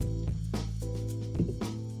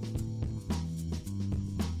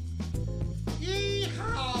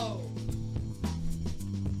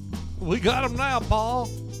We got him now, Paul.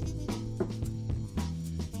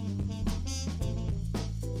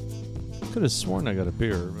 Could have sworn I got a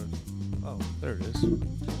beer, but oh, there it is.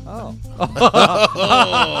 Oh.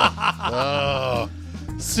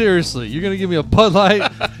 Seriously, you're gonna give me a Bud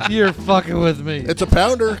Light? You're fucking with me. It's a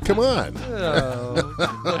pounder. Come on. Oh.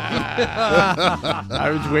 I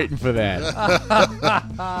was waiting for that.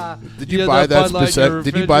 Did you buy that?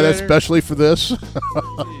 Did you buy that specially for this?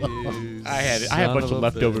 I had a bunch of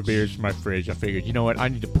leftover beers in my fridge. I figured, you know what? I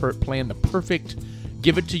need to plan the perfect.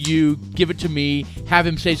 Give it to you. Give it to me. Have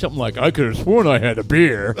him say something like, "I could have sworn I had a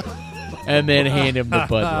beer," and then hand him the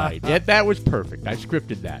Bud Light. That was perfect. I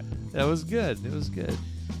scripted that. That was good. It was good.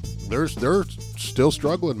 They're still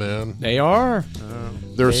struggling, man. They are.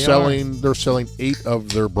 They're selling 8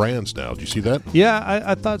 of their brands now. Do you see that? Yeah,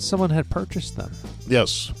 I thought someone had purchased them.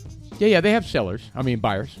 Yes. Yeah. They have sellers. I mean,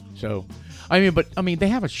 buyers. So, they have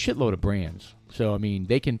a shitload of brands. So,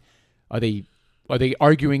 they can. Are they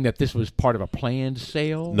arguing that this was part of a planned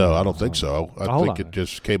sale? No, I don't think so. I think it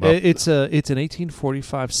just came up. It's an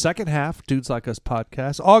 1845 second half Dudes Like Us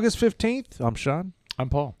podcast. August 15th. I'm Sean. I'm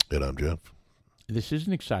Paul. And I'm Jeff. This is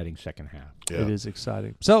an exciting second half. Yeah. It is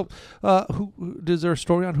exciting. So, is there a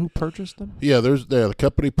story on who purchased them? Yeah, the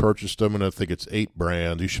company purchased them, and I think it's 8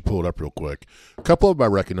 brands. You should pull it up real quick. A couple of them I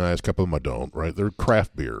recognize, a couple of them I don't. Right? They're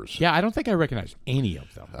craft beers. Yeah, I don't think I recognize any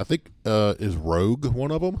of them. I think is Rogue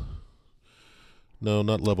one of them. No,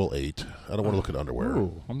 not level 8. I don't want to look at underwear.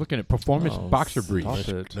 Ooh, I'm looking at performance boxer briefs.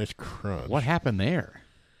 Nice crunch. What happened there?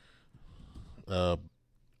 No,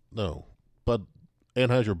 but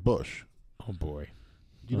Anheuser-Busch. Oh boy,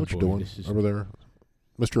 Do you know what you're doing over there,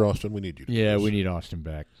 Mr. Austin? We need you. We need Austin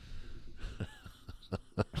back.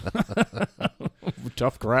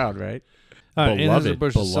 Tough crowd, right? Beloved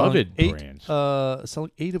brands.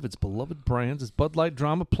 Selling 8 of its beloved brands. It's Bud Light,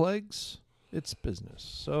 Drama, Plagues. It's business.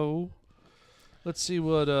 So let's see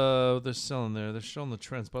what they're selling there. They're showing the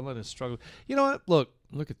trends. Bud Light is struggling. You know what?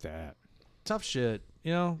 Look at that. Tough shit.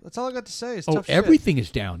 You know, that's all I got to say. Is tough shit. Everything is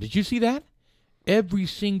down. Did you see that? Every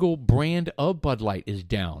single brand of Bud Light is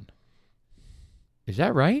down. Is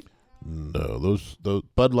that right? No, those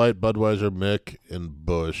Bud Light, Budweiser, Mick, and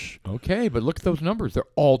Busch. Okay, but look at those numbers. They're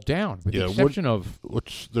all down, with the exception of...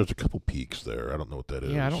 There's a couple peaks there. I don't know what that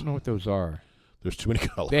is. Yeah, I don't know what those are. There's too many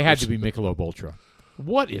colors. They had to be Michelob Ultra.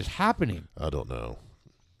 What is happening? I don't know.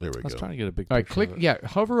 There we go. I was trying to get a big all right, picture.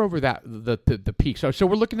 Hover over that, the peak. So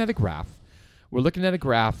we're looking at a graph. We're looking at a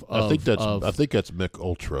graph of... I think that's Mick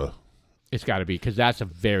Ultra. It's got to be, because that's a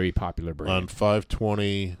very popular brand. On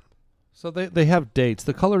 520... So they have dates.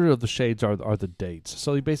 The color of the shades are the dates.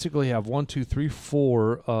 So you basically have 1, 2, 3,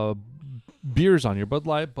 4 beers on your Bud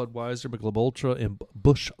Light, Budweiser, Michelob Ultra, and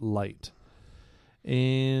Busch Light.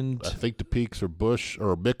 And I think the peaks are Busch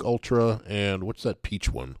or Mick Ultra, and what's that peach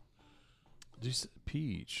one?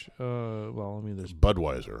 Peach. There's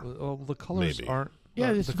Budweiser. Well, the colors Maybe. aren't.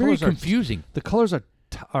 Yeah, it's very confusing. The colors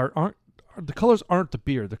aren't. The colors aren't the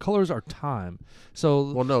beer. The colors are time.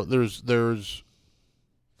 So well, no, there's.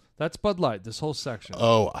 That's Bud Light. This whole section.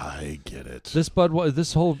 Oh, I get it. This is Budweiser.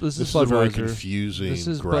 This is a very confusing. This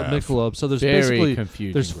is graph. Michelob. So there's very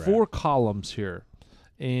confusing. There's graph. 4 columns here,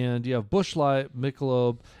 and you have Busch Light,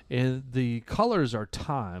 Michelob, and the colors are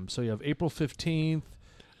time. So you have April 15th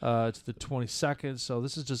to the 22nd. So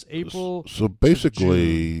this is just April. So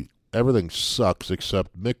basically, everything sucks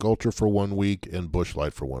except Mick Ultra for 1 week and Busch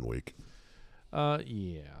Light for 1 week.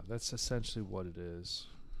 Yeah, that's essentially what it is.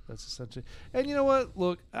 And you know what?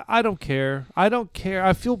 Look, I don't care.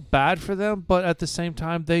 I feel bad for them, but at the same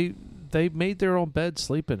time, they made their own bed,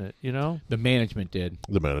 sleep in it. You know, the management did.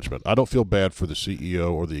 The management. I don't feel bad for the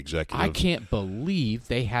CEO or the executive. I can't believe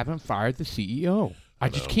they haven't fired the CEO. I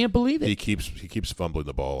just can't believe it. He keeps fumbling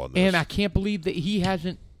the ball on this, and I can't believe that he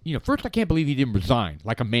hasn't. First, I can't believe he didn't resign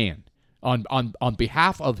like a man. On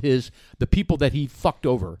behalf of the people that he fucked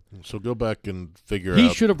over. So go back and figure out.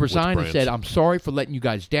 He should have resigned and said, "I'm sorry for letting you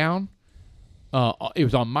guys down. It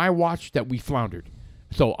was on my watch that we floundered.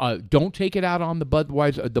 So don't take it out on the Bud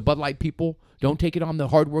Light people. Don't take it on the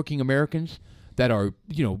hardworking Americans that are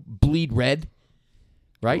bleed red,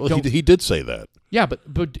 right? Well, he did say that. Yeah,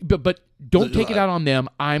 but don't take it out on them.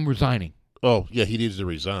 I'm resigning. Oh yeah, he needs to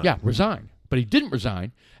resign. Yeah, resign. But he didn't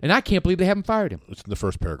resign, and I can't believe they haven't fired him. It's in the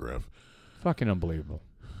first paragraph. Fucking unbelievable.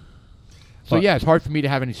 So, it's hard for me to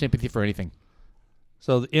have any sympathy for anything.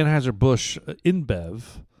 So, the Anheuser-Busch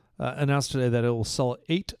InBev announced today that it will sell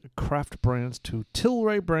 8 craft brands to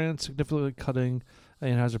Tilray brands, significantly cutting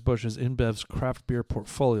Anheuser-Busch's InBev's craft beer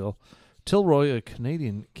portfolio. Tilray, a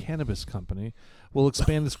Canadian cannabis company, will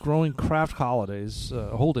expand its growing craft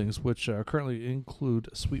holdings, which currently include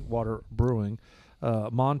Sweetwater Brewing,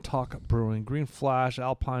 Montauk Brewing, Green Flash,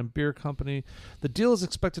 Alpine Beer Company. The deal is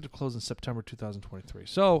expected to close in September 2023.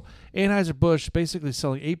 So Anheuser-Busch basically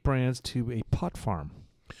selling 8 brands to a pot farm.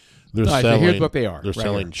 They're So selling. here's what they are. They're right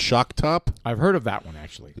selling here. Shock Top. I've heard of that one,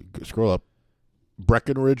 actually. Scroll up.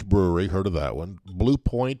 Breckenridge Brewery, heard of that one. Blue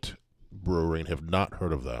Point Brewing, have not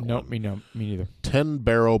heard of that Nope, one. me neither. 10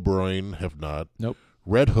 Barrel Brewing, have not. Nope.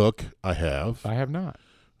 Red Hook, I have. I have not.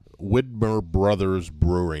 Widmer Brothers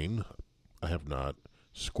Brewing, I have not.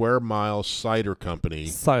 Square Mile Cider Company,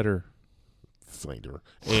 Cider.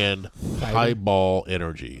 and Highball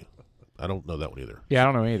Energy. I don't know that one either. Yeah, I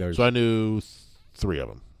don't know any of those. So I knew 3 of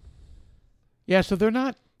them. Yeah, so they're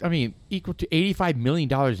not, equal to $85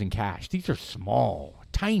 million in cash. These are small,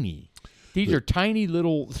 tiny. These are tiny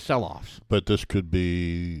little sell-offs. But this could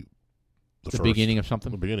be The beginning of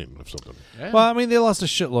something? The beginning of something. Yeah. Well, they lost a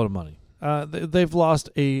shitload of money. They've lost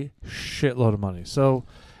a shitload of money. So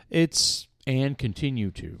it's... And continue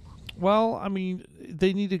to. Well,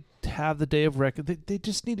 they need to have the day of reckoning. They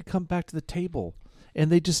just need to come back to the table.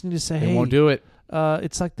 And they just need to say, They hey... won't do it.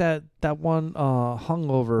 It's like that one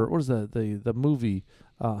Hungover. What is that? The movie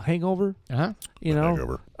Hangover. Uh-huh.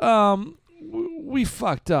 Hangover. We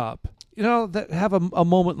fucked up. That have a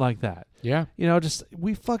moment like that. Yeah. Just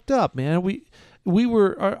we fucked up, man. We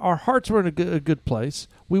were our hearts were in a good place.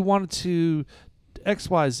 We wanted to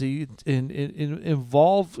XYZ in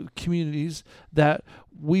involve communities that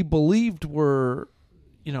we believed were,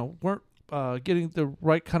 weren't getting the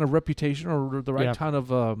right kind of reputation or the right kind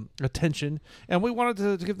of attention, and we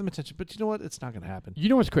wanted to give them attention. But you know what? It's not going to happen. You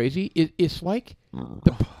know what's crazy? It's like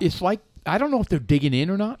I don't know if they're digging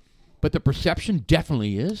in or not, but the perception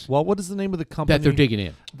definitely is. Well, what is the name of the company that they're digging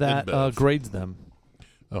in that grades them?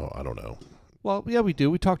 Oh, I don't know. Well, yeah, we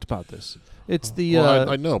do. We talked about this. It's the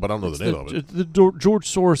I know, but I don't know the name of it. The George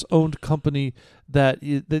Soros owned company that's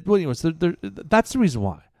the reason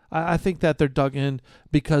why. I think that they're dug in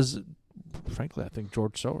because, frankly, I think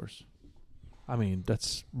George Soros.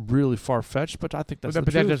 That's really far fetched, but I think that's the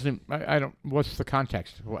truth. That doesn't. I don't. What's the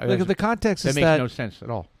context? The context is that makes no sense at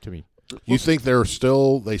all to me. You think they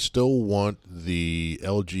still want the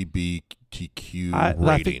LGBTQ rating?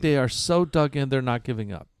 I think they are so dug in, they're not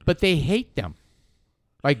giving up. But they hate them.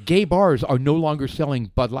 Like gay bars are no longer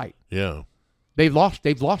selling Bud Light. Yeah. They've lost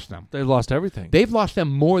them. They've lost everything. They've lost them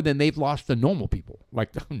more than they've lost the normal people.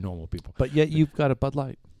 Like the normal people. But yet you've got a Bud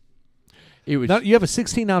Light. It was. Now, you have a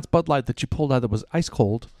 16-ounce Bud Light that you pulled out that was ice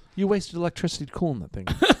cold. You wasted electricity to cool in that thing.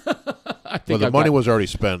 The money was already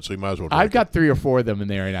spent, so you might as well drink I've got 3 or 4 of them in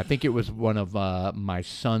there, and I think it was one of my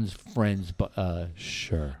son's friends.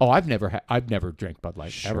 Sure. Oh, I've never drank Bud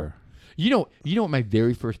Light sure. ever. You know what my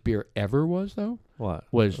very first beer ever was though? What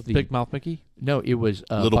was the Big Mouth Mickey? No, it was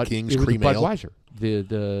Little King's Cream Ale. Budweiser,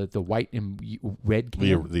 the white and red can.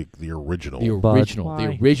 The original. The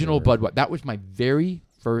original Budweiser. That was my very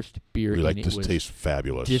first beer. Like this tastes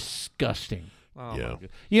fabulous. Disgusting. Oh, yeah.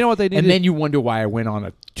 You know what they needed? And then you wonder why I went on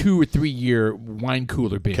a 2 or 3 year wine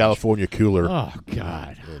cooler binge. California cooler. Oh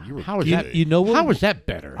God! Man, how is that? How is that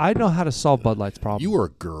better? I know how to solve Bud Light's problem. You were a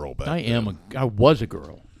girl back then. I was a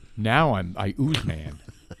girl. Now I ooze man.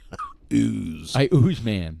 Ooze. I ooze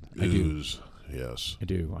man. I do. Ooze. Yes. I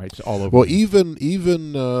do. It's all over. Well, even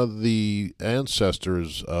the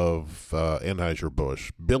ancestors of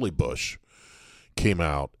Anheuser-Busch, Billy Bush, came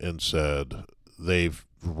out and said they've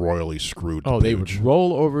royally screwed. Oh, they would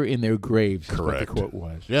roll over in their graves. Correct. Is what the quote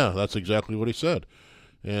was. Yeah, that's exactly what he said,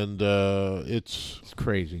 and it's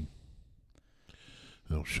crazy.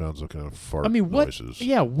 Oh, Sean's looking at fart what? noises.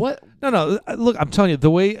 Yeah, what? No. Look, I'm telling you,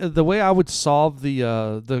 the way I would solve the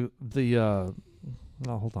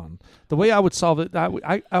no, hold on. The way I would solve it,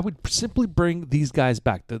 I would simply bring these guys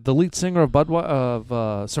back. The lead singer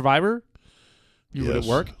of Survivor. Would it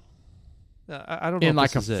work? I don't know. In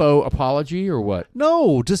like a faux apology or what?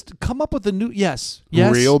 No, just come up with a new yes.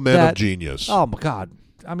 Real men of genius. Oh my God!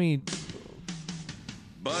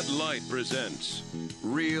 Bud Light presents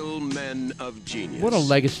Real Men of Genius. What a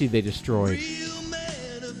legacy they destroyed. Real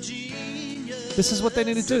Men of Genius. This is what they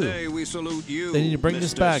need to do. Today we salute you. They need to bring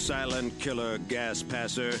this back. Silent Killer Gas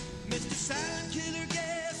Passer. Mr. Silent Killer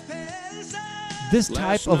Gas Passer. This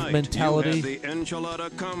type of mentality. You had the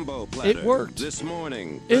enchilada combo platter. It worked. This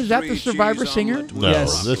morning. Is that the Survivor singer? No,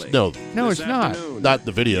 Yes. No, This it's not. afternoon, Not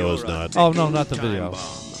the video is not. Oh no, not the video.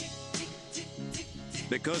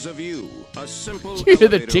 Because of you, a simple You hear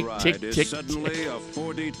the elevator tick, ride tick, is tick, suddenly a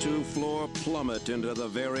 42-floor plummet into the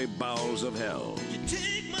very bowels of hell. You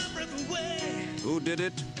take my breath away. Who did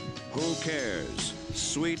it? Who cares?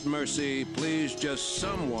 Sweet mercy, please just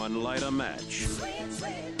someone light a match.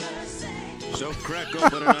 So crack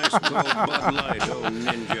open a nice cold Bud Light, oh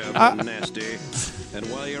ninja, but nasty. And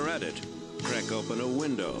while you're at it, crack open a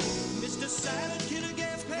window. Mr. Silent Killer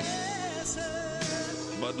Gas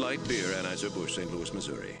Passer. Bud Light Beer, Anheuser-Busch, St. Louis,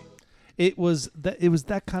 Missouri. It was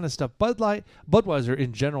that kind of stuff. Budweiser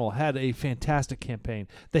in general had a fantastic campaign.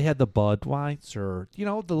 They had the Budweiser,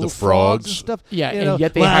 the little frogs and stuff. Yeah, and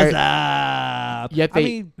yet they hired.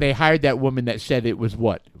 They hired that woman that said it was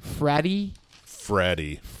what? Fratty.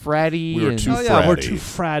 We were too fratty. We're too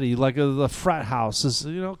fratty. Like the frat house is.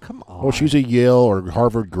 Come on. Well, she's a Yale or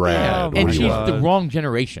Harvard grad, and she's the wrong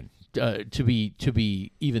generation to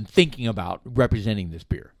be even thinking about representing this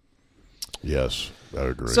beer. Yes, I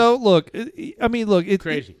agree. So look, it's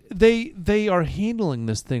crazy. They are handling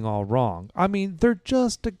this thing all wrong. I mean, they're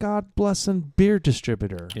just a God-blessing beer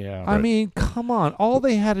distributor. Yeah. I mean, come on. All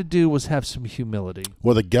they had to do was have some humility.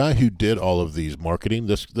 Well, the guy who did all of these marketing,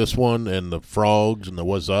 this one and the frogs and the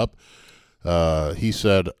What's Up, he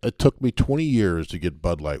said it took me 20 years to get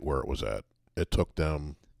Bud Light where it was at. It took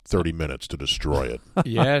them 30 minutes to destroy it.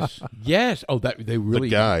 Yes. Oh, they really.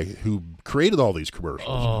 The guy who created all these commercials.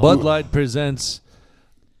 Oh. Bud Light presents,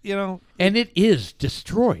 and it is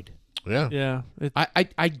destroyed. Yeah. Yeah.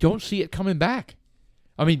 I don't see it coming back.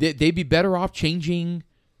 I mean, they'd be better off changing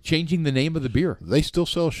the name of the beer. They still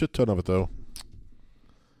sell a shit ton of it, though.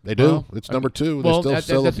 They do. Well, it's number 2. Well, they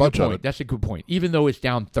still sell a bunch of it. That's a good point. Even though it's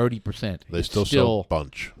down 30%, they still sell a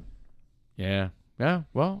bunch. Yeah. Yeah,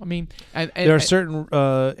 well, I mean, and there are certain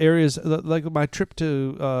areas, like my trip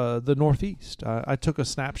to the Northeast. I took a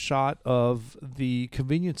snapshot of the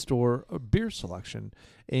convenience store beer selection,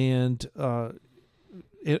 and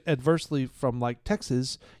adversely from like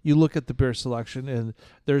Texas, you look at the beer selection, and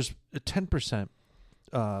there's 10%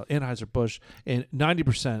 Anheuser-Busch and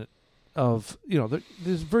 90% of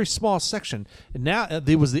there's a very small section. And now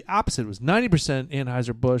it was the opposite. It was 90%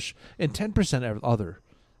 Anheuser-Busch and 10% other.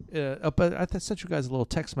 But I sent you guys a little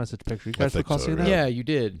text message picture. You guys recall seeing that? Yeah, you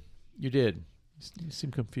did. You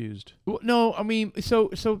seem confused. Well, no, I mean, so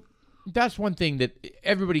that's one thing that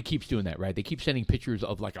everybody keeps doing that, right? They keep sending pictures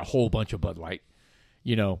of like a whole bunch of Bud Light,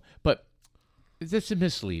 But this is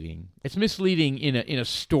misleading. It's misleading in a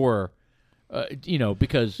store,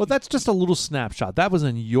 because that's just a little snapshot. That was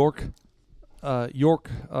in York,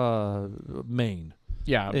 Maine.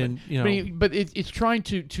 Yeah, and but it's trying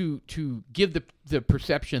to give the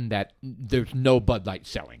perception that there's no Bud Light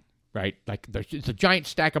selling, right? Like it's a giant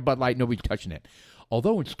stack of Bud Light, nobody's touching it.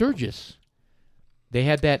 Although in Sturgis, they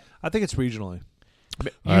had that. I think it's regionally.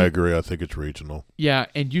 I agree. I think it's regional. Yeah,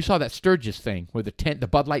 and you saw that Sturgis thing where the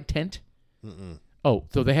Bud Light tent. Mm-mm. Oh,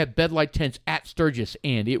 so they had Bud Light tents at Sturgis,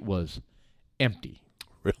 and it was empty.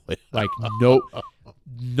 Really? Like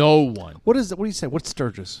no one. What is it? What do you say? What's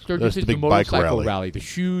Sturgis? Sturgis is the motorcycle rally, the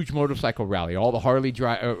huge motorcycle rally. All the Harley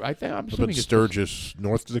drive. I'm assuming it's Sturgis,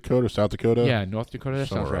 North Dakota, South Dakota. Yeah, North Dakota. That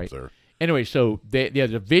somewhere sounds right. Up there. Anyway, so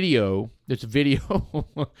there's a video. There's a video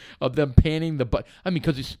of them panning the butt. I mean,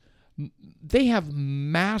 because they have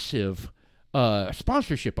massive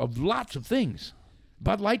sponsorship of lots of things.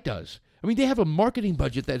 Bud Light does. I mean, they have a marketing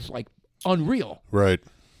budget that's like unreal. Right.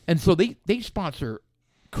 And so they sponsor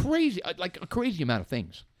a crazy amount of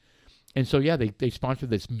things. And so, yeah, they sponsored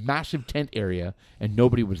this massive tent area, and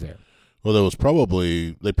nobody was there. Well, this was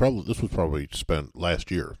probably spent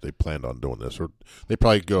last year. They planned on doing this, or they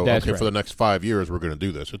probably go, That's okay, right. for the next 5 years, we're going to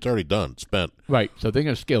do this. It's already done, spent. Right, so they're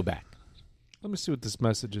going to scale back. Let me see what this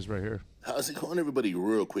message is right here. How's it going, everybody?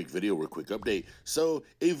 Real quick update. So,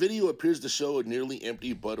 a video appears to show a nearly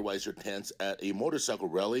empty Budweiser tents at a motorcycle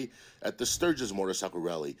rally at the Sturgis Motorcycle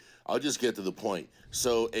Rally. I'll just get to the point.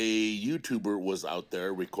 So, a YouTuber was out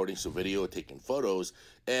there recording some video, taking photos,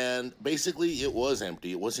 and basically it was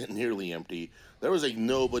empty. It wasn't nearly empty. There was like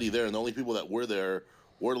nobody there, and the only people that were there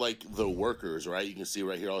were like the workers, right? You can see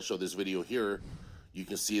right here. I'll show this video here. You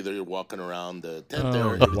can see they're walking around the tent there.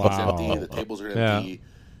 Everything's empty. The tables are empty. Yeah.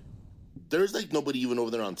 There's like nobody even over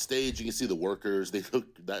there on stage. You can see the workers.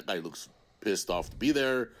 That guy looks pissed off to be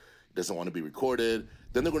there. Doesn't want to be recorded.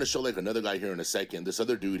 Then they're going to show like another guy here in a second. This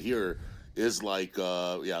other dude here is like,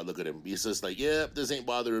 look at him. He's just like, yeah, this ain't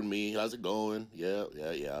bothering me. How's it going? Yeah.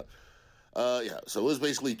 So it was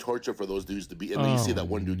basically torture for those dudes to be. And then you see that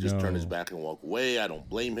one dude just turn his back and walk away. I don't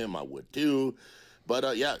blame him. I would too.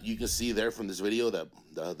 But, you can see there from this video that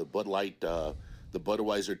the Bud Light, the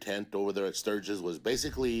Budweiser tent over there at Sturgis was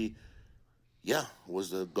basically,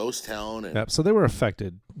 was a ghost town. And so they were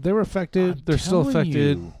affected. They're still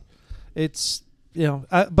affected. You. It's,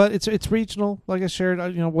 but it's regional. Like I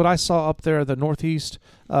shared, what I saw up there, the Northeast,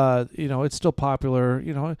 it's still popular.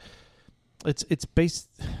 It's based.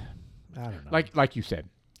 I don't know. Like you said.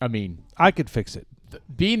 I mean, I could fix it.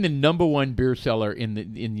 Being the number one beer seller in the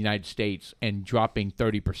United States and dropping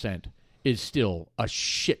 30% is still a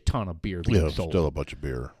shit ton of beer being sold. Still a bunch of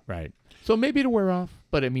beer. Right. So maybe it'll wear off,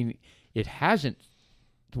 but I mean, it hasn't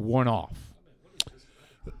worn off.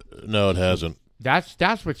 No, it hasn't.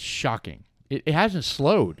 That's what's shocking. It hasn't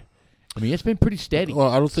slowed. I mean, it's been pretty steady. Well,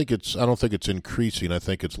 I don't think it's increasing. I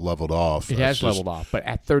think it's leveled off. It has leveled off, but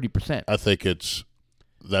at 30%. I think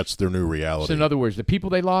that's their new reality. So in other words, the people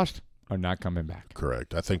they lost are not coming back.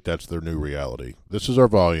 Correct. I think that's their new reality. This is our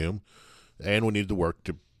volume, and we need to work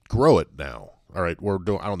to grow it now. All right, we're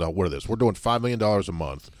doing. I don't know what it is. We're doing $5 million a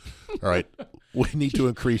month. All right, we need to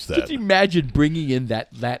increase that. Just imagine bringing in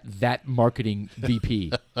that marketing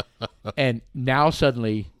VP, and now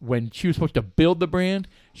suddenly, when she was supposed to build the brand,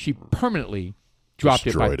 she permanently dropped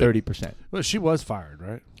it by 30%. Well, she was fired,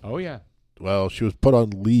 right? Oh yeah. Well, she was put on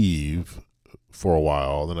leave for a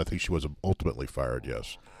while, then I think she was ultimately fired.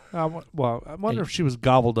 Yes. I wonder if she was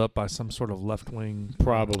gobbled up by some sort of left-wing.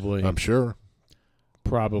 Probably. I'm sure.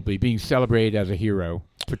 Probably being celebrated as a hero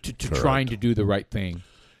to trying to do the right thing.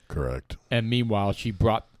 Correct. And meanwhile, she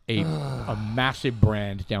brought a massive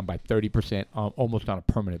brand down by 30%, almost on a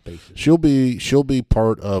permanent basis. She'll be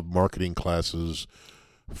part of marketing classes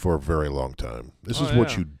for a very long time. This is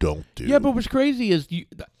what you don't do. Yeah, but what's crazy is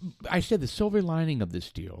I said the silver lining of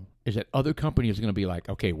this deal is that other companies are going to be like,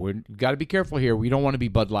 okay, we've got to be careful here. We don't want to be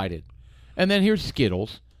Bud Lighted. And then here's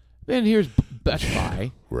Skittles. Then here's Best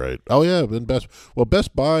Buy. Right. Oh, yeah. Then Best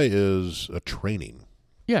Buy is a training.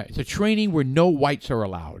 Yeah, it's a training where no whites are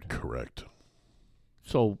allowed. Correct.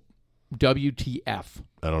 So, WTF.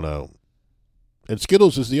 I don't know. And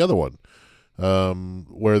Skittles is the other one,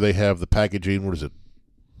 where they have the packaging. What is it?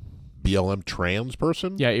 BLM trans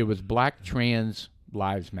person? Yeah, it was Black Trans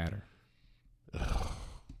Lives Matter.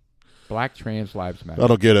 Black Trans Lives Matter. I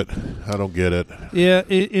don't get it. Yeah,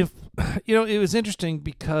 it was interesting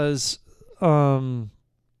because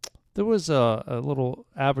there was a little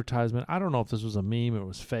advertisement. I don't know if this was a meme or it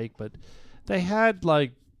was fake, but they had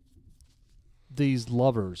like these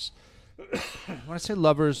lovers. When I say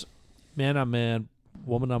lovers, man on man,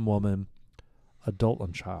 woman on woman, adult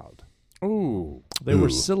on child. Ooh. They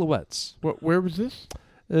were silhouettes. Where was this?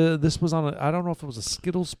 This was on I don't know if it was a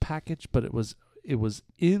Skittles package, but it was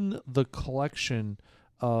in the collection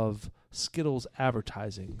of Skittles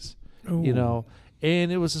advertisings. Ooh. You know,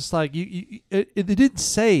 and it was just like it didn't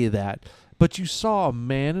say that, but you saw a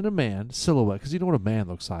man and a man silhouette because you know what a man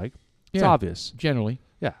looks like. It's obvious. Generally.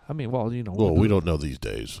 Yeah, I mean, well, you know. Well, we don't know these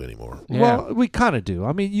days anymore. Yeah. Well, we kind of do.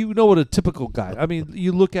 I mean, you know what a typical guy. I mean,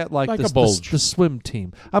 you look at like the swim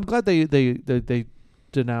team. I'm glad they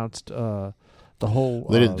denounced the whole.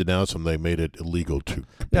 They didn't denounce them. They made it illegal to.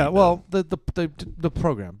 Yeah, well, the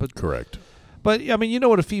program, but correct. But I mean, you know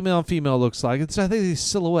what a female looks like. It's I think these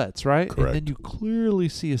silhouettes, right? Correct. And then you clearly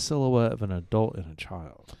see a silhouette of an adult and a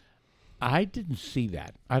child. I didn't see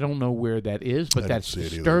that. I don't know where that is, but that's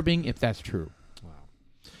disturbing if that's true.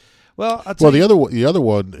 Well, the other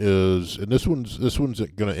one is, and this one's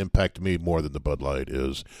going to impact me more than the Bud Light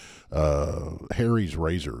is, Harry's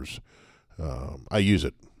razors. I use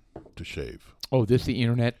it to shave. Oh, this the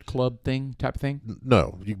internet club type thing?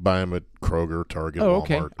 No, you can buy them at Kroger, Target, Walmart.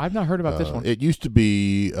 Okay. I've not heard about this one. It used to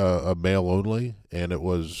be a male only, and it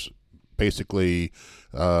was basically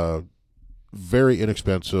very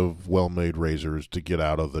inexpensive, well-made razors to get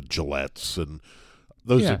out of the Gillettes and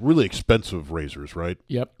those are really expensive razors, right?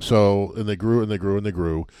 Yep. So, and they grew and they grew and they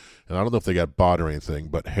grew, and I don't know if they got bought or anything,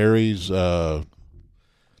 but Harry's.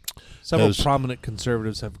 Several prominent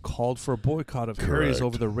conservatives have called for a boycott of Harry's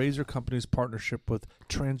over the razor company's partnership with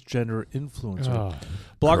transgender influencer.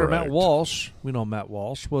 Blogger Matt Walsh, we know Matt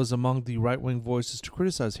Walsh, was among the right-wing voices to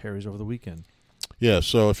criticize Harry's over the weekend. Yeah,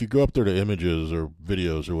 so if you go up there to images or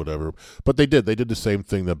videos or whatever, but they did the same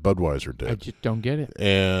thing that Budweiser did. I just don't get it.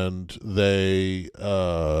 And they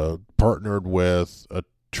partnered with a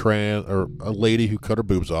lady who cut her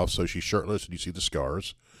boobs off, so she's shirtless and you see the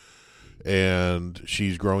scars. And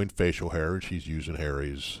she's growing facial hair, and she's using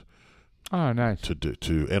Harry's. Oh, nice.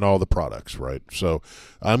 To and all the products, right? So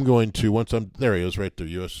I'm going to there he is, right there,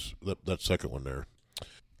 US that second one there.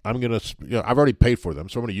 I'm gonna, I've already paid for them,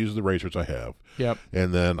 so I'm gonna use the razors I have. Yep.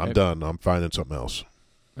 And then I'm done. I'm finding something else.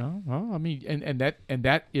 Oh well, I mean, and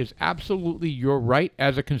that is absolutely your right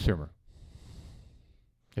as a consumer.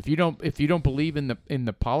 If you don't believe in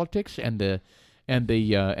the politics and the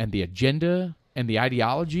agenda and the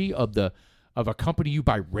ideology of a company you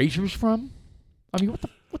buy razors from, I mean, what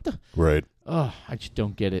the what the? Right. Oh, I just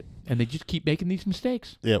don't get it. And they just keep making these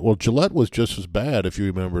mistakes. Yeah, well, Gillette was just as bad. If you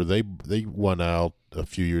remember, they went out a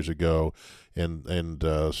few years ago and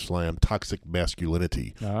slammed toxic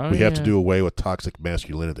masculinity. Oh, we have to do away with toxic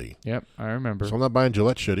masculinity. Yep, I remember. So I'm not buying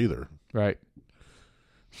Gillette shit either. Right.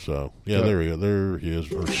 So yeah, there he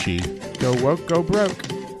is, or she. Go woke, go broke.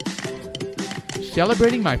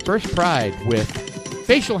 Celebrating my first pride with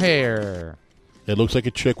facial hair. It looks like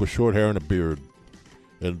a chick with short hair and a beard,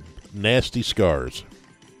 and nasty scars.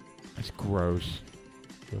 That's gross.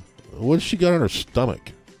 What has she got on her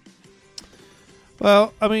stomach?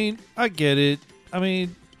 Well, I mean, I get it. I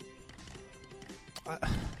mean,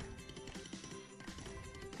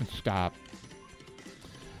 Stop.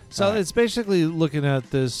 so it's basically looking at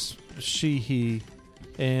this he,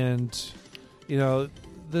 and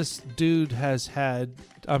this dude has had.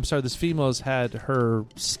 I'm sorry, this female has had her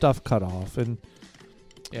stuff cut off, and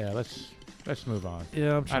Yeah, let's move on.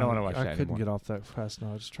 yeah, I don't want to watch I that couldn't anymore. get off that fast. No,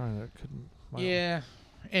 I was just trying to. Couldn't. Yeah.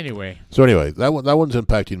 Anyway. So anyway, that one's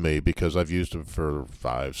impacting me because I've used it for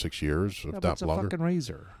 5-6 years, if Yeah, but not it's a longer. fucking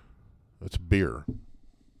razor. It's beer.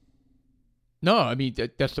 No, I mean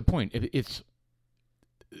that's the point. It's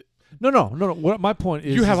No. What my point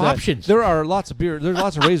is, You have is that options. There are lots of beer. There's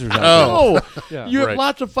lots of razors out no. there. Yeah. You have Right.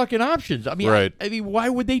 lots of fucking options. I mean, Right. I mean, why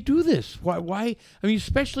would they do this? Why? I mean,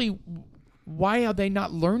 especially, why are they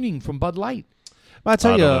not learning from Bud Light? But I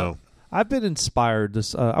tell I you, don't know. I've been inspired.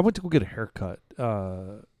 I went to go get a haircut.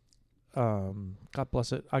 God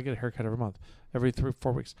bless it. I get a haircut every month, every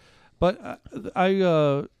 3-4 weeks. But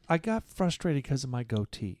I got frustrated because of my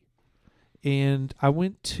goatee, and I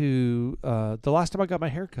went to the last time I got my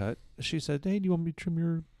haircut. She said, "Hey, do you want me to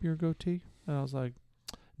trim your goatee?" And I was like,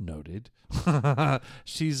 "Noted."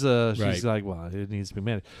 she's Right. like, "Well, it needs to be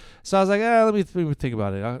managed." So I was like, let me think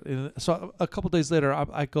about it. And so a couple days later,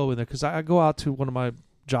 I go in there because I go out to one of my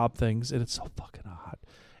job things, and it's so fucking hot,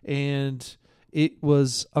 and it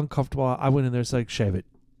was uncomfortable. I went in there. It's like, shave it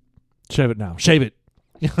now, shave it.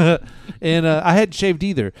 And I hadn't shaved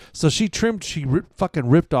either. So she trimmed. She fucking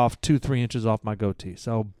ripped off 2-3 inches off my goatee.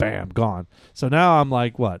 So bam, gone. So now I'm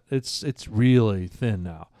like, what? It's really thin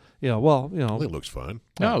now. Yeah. Well, I think it looks fine.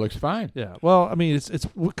 No, it looks fine. yeah. Well, I mean, it's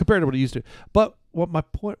compared to what it used to. But what my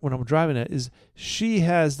point when I'm driving at is she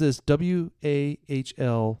has this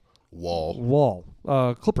WAHL wall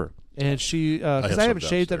clipper. And she, because I some haven't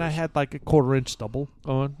shaved, and I downstairs. had like a 1/4 inch stubble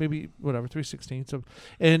on, maybe whatever 3/16. So,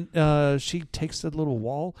 and she takes the little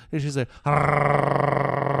wall and she's like,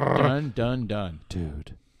 Done.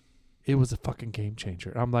 dude, it was a fucking game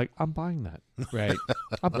changer. I'm like, I'm buying that. Right.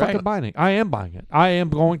 I'm fucking buying it. I am buying it. I am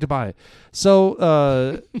going to buy it.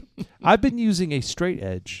 So, I've been using a straight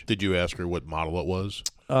edge. Did you ask her what model it was?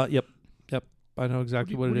 Yep. I know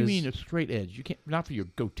exactly what it is. What do you mean a straight edge? You can't, not for your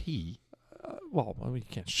goatee. Well, I mean, you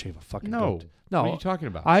can't shave a fucking No. goat. No. What are you talking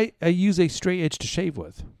about? I use a straight edge to shave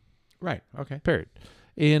with. Right. Okay. Period.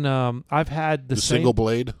 And I've had the same, single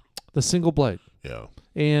blade? the single blade, Yeah.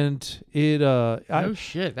 and it No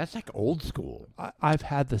shit. That's like old school. I've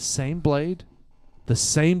had the same blade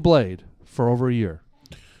for over a year.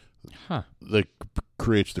 Huh. That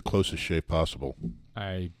creates the closest shave possible.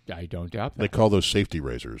 I don't doubt They that. call those safety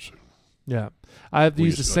razors. Yeah, I've Where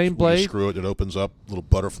used the you- same where you blade. screw it, it opens up, little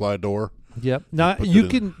butterfly door. Yep. Now put you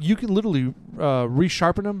it in. can literally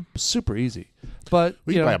resharpen them super easy, but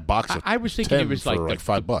We you can know, buy a box of I was thinking 10 it was for like the-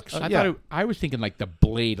 $5. I yeah. thought I was thinking like the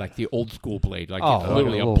blade, like the old school blade, like oh, it's like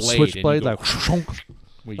literally a a little blade, switchblade, and you like go,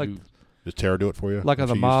 where like- you- Does Tara do it for you? like on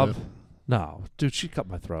She the used mob. to? No, dude, she cut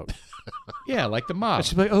my throat. yeah, like the mob. And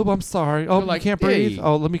she'd be like, "Oh, I'm sorry. Oh, You're like, you can't breathe. hey.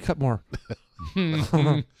 Oh, let me cut more."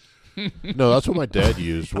 No, that's what my dad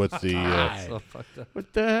used with the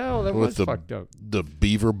What the hell? That with was the fucked up. the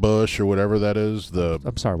beaver bush or whatever that is.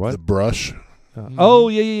 I'm sorry. What? The brush. Oh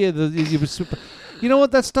yeah. It was super. You know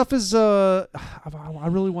what? That stuff is. I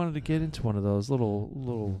really wanted to get into one of those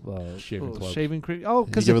little Shaving little clubs. shaving cream. Oh, You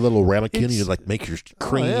because give it a little ramekin. it's- You like make your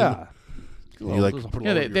cream. Oh, yeah. You like put it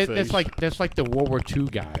Yeah, all over your that's face. that's like the World War II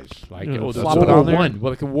guys. Like Yeah, the flop World it on War there. One.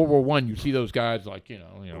 Well, like in World War One, you see those guys like you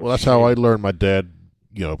know. Well, that's how I learned my dad.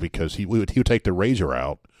 Because he would take the razor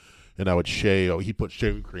out, and I would shave. He put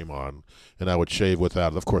shaving cream on, and I would shave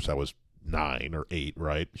without. Of course, I was 9 or 8,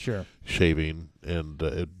 right? Sure. Shaving, and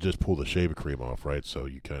it just pulled the shaving cream off, right? So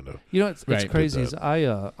you kind of You know, it's Right. crazy. Did Is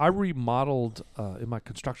I remodeled in my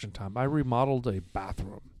construction time. I remodeled a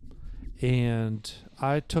bathroom, and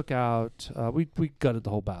I took out. We gutted the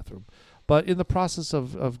whole bathroom, but in the process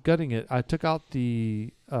of gutting it, I took out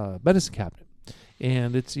the medicine cabinet,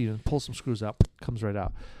 and it's pull some screws out, comes right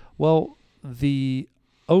out. Well, the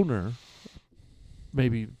owner,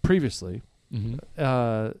 maybe previously,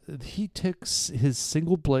 he takes his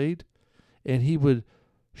single blade and he would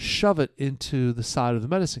shove it into the side of the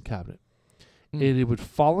medicine cabinet. And it would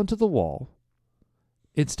fall into the wall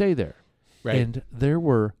and stay there. Right. And there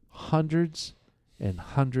were hundreds and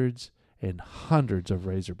hundreds and hundreds of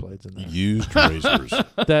razor blades in there. Used razors.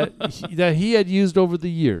 that he had used over the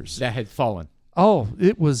years. That had fallen. Oh,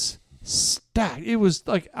 it was stacked. It was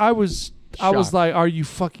like I was like, are you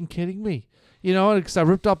fucking kidding me? You know, because I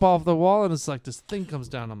ripped up off the wall and it's like this thing comes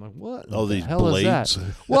down. I'm like, what? All the these hell blades. Is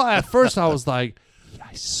that? Well, at first I was like,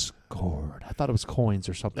 I scored. I thought it was coins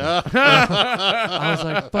or something. I was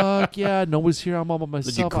like, fuck yeah, nobody's here. I'm all by Then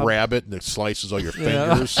myself. you grab it and it slices all your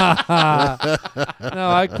fingers. No,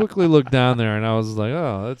 I quickly looked down there and I was like,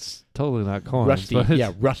 oh, that's totally not coins.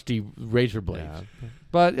 Rusty razor blades. Yeah.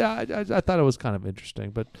 But yeah, I thought it was kind of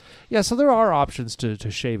interesting. But yeah, so there are options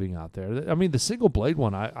to shaving out there. I mean, the single blade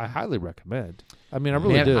one, I highly recommend. I mean, I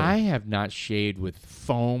really do. I have not shaved with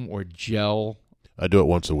foam or gel. I do it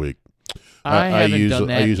once a week. I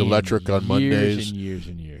use electric on Mondays and years.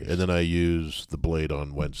 And then I use the blade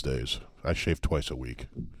on Wednesdays. I shave twice a week.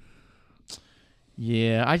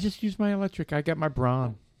 Yeah, I just use my electric. I got my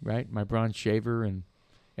Braun, right? My Braun shaver, and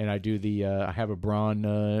I do the. I have a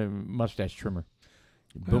Braun mustache trimmer.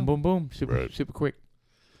 Boom, boom, boom. Super quick.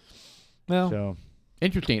 Well, so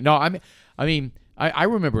interesting. No, I mean, I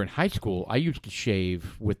remember in high school I used to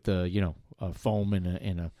shave with the foam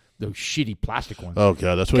and a those shitty plastic ones. Oh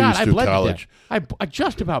god, that's what I used to do in college. I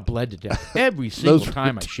just about bled to death every single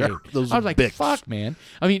time I shaved. I was like, fuck, man.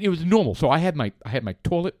 I mean, it was normal. So I had my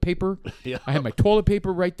toilet paper. Yeah. I had my toilet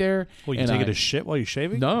paper right there. Well, you take it a shit while you're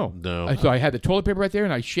shaving? No. So I had the toilet paper right there,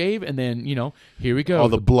 and I shave, and then here we go. All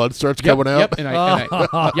the blood starts coming out. Yep,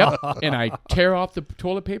 and I tear off the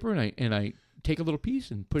toilet paper, and I take a little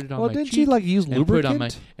piece and put it on my cheek. Well, didn't you use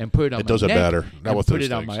lubricant? Put it on my it doesn't neck, matter. Not with put those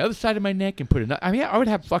it on things. my other side of my neck and put it. I mean, I would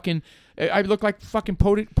have fucking. I look like fucking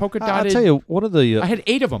polka dotted. I'll tell you, one of the I had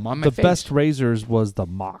 8 of them on my face. The best razors was the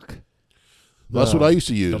Mach. That's what I used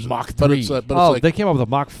to use. The Mach 3. But it's like they came up with a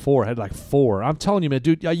Mach 4. It had like 4. I'm telling you, man,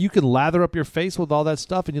 dude, you can lather up your face with all that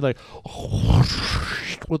stuff, and you're like,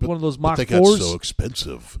 with one of those Mach 4s. They got so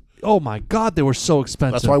expensive. Oh my God, they were so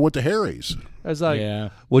expensive. That's why I went to Harry's. I was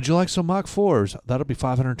like, would you like some Mach 4s? That'll be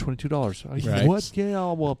 $522. Right. What?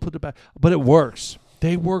 Yeah, well, put it back. But it works.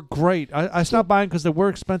 They work great. I stopped buying because they were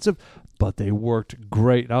expensive, but they worked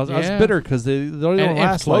great. And I was bitter because they only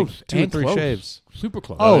last like 2 or 3 shaves. Super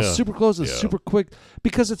close. Oh, super close and super quick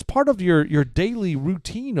because it's part of your daily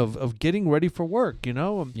routine of getting ready for work.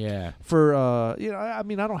 Yeah. For I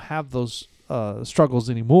mean, I don't have those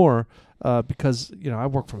struggles anymore. Because I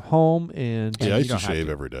work from home and I used to shave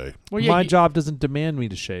every day. Well, my job doesn't demand me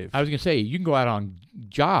to shave. I was gonna say you can go out on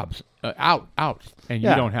jobs out, and you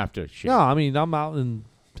don't have to shave. No, I mean I'm out.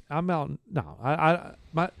 No,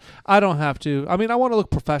 I don't have to. I mean I want to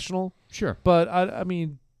look professional, sure, but I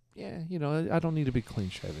mean I don't need to be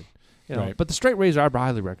clean shaven. Right. But the straight razor I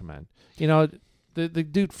highly recommend. The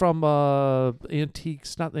dude from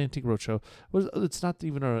Antiques, not the Antique Roadshow. It's not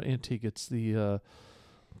even an antique. It's the.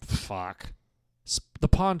 The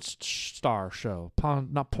Pawn Star show.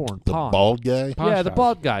 Not porn. The Pawn. bald guy? The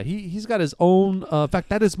bald guy. He's got his own. In fact,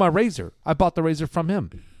 that is my razor. I bought the razor from him.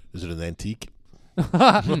 Is it an antique?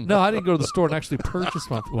 No, I didn't go to the store and actually purchase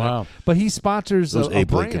one. Wow. But he sponsors a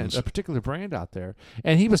brand, Lincolns. a particular brand out there.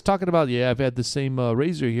 And he was talking about, I've had the same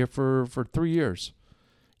razor here for 3 years.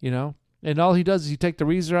 And all he does is he take the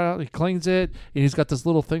razor out, he cleans it, and he's got this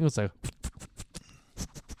little thing that's like...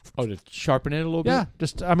 Oh, to sharpen it a little bit? Yeah,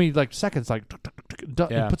 just, I mean, like seconds, like, done,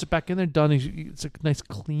 Yeah. and puts it back in there, done. It's a nice,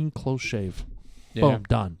 clean, close shave. Yeah. Boom,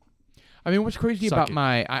 done. I mean, what's crazy Suck about it.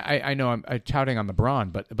 my, I know I'm touting on the Braun,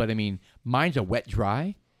 but I mean, mine's a wet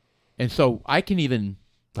dry, and so I can even,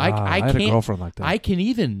 I had a girlfriend like that. I can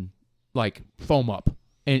even, like, foam up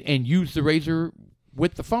and use the razor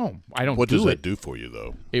with the foam. I don't What do does it. that do for you,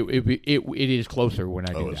 though? It is closer when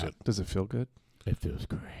I do is that. it? Does it feel good? It feels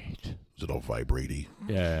great. Is it all vibraty?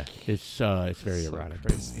 Yeah, it's very erotic.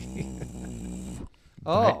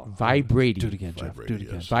 Oh. Vibrating. Do it again, Jeff. Vibrating, Do it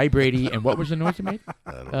again. yes. Vibrating. And what was the noise you made?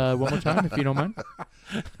 One more time, if you don't mind.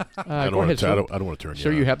 I don't Go ahead, sir. want to turn you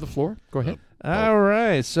Sir, on. you have the floor. Go ahead. All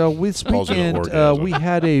right. So this Paul's in an weekend, orgasm. we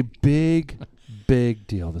had a big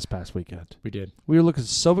deal this past weekend. We did. We were looking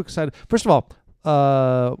so excited. First of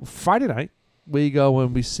all, Friday night, we go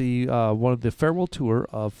and we see one of the farewell tour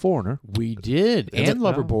of Foreigner. We did. And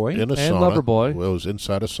Loverboy. In a And sauna. Loverboy. Well, it was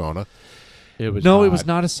inside a sauna. It was No, hot. it was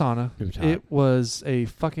not a sauna. It was hot. It was a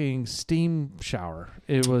fucking steam shower.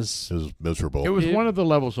 It was. miserable. It was one of the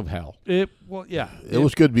levels of hell. It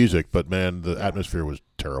was good music, but man, the atmosphere was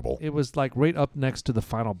terrible. It was like right up next to the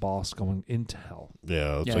final boss going into hell.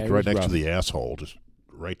 Yeah, it's Yeah, like it right was next rough. to the asshole, just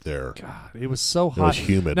right there. God, it was so It hot. was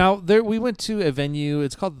humid. Now we went to a venue.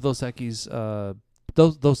 It's called Dos Equis.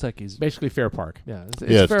 Dos Equis. Basically, Fair Park. Yeah, it's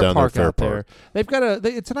it's Fair down there, Park Fair out there. Park. They've got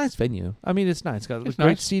it's a nice venue. I mean, it's nice. Got It's great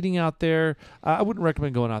nice. seating out there. I wouldn't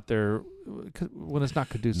recommend going out there when it's not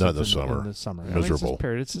conducive. Not in the in summer. the summer, Miserable.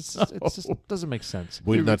 It's just doesn't make sense.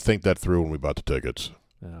 We did not think that through when we bought the tickets.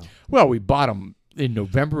 Yeah. Well, we bought them in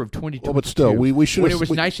November of 2022. Well, but still, we should when have. it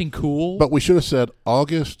was nice and cool. But we should have said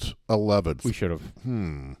August 11th. we should have.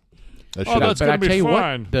 That Oh, should that's have. But I gonna be tell you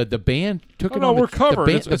fine. what, the band took Oh it no, on. we're the, covered.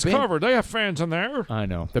 The band, It's the band, covered. They have fans in there. I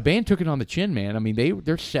know the band took it on the chin, man. I mean,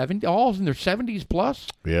 they're 70, all in their 70s plus.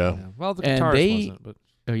 Yeah. Yeah. Well, the And guitarist they- wasn't, but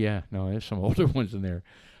Oh yeah, no, there's some older ones in there,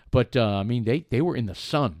 but I mean, they were in the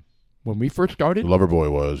sun when we first started.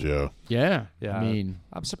 Loverboy was, yeah. Yeah, Yeah. I mean,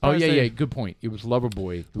 I'm oh surprised. yeah, they, yeah, good point. It was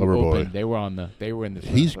Loverboy who Loverboy. opened. They were in the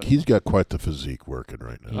sun. He's got quite the physique working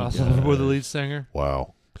right now. With the lead singer.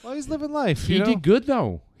 Wow. Well, he's living life. He you know? did good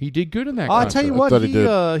though. He did good in that. I'll tell you concert. what, thought he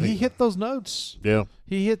did. he hit those notes. Yeah.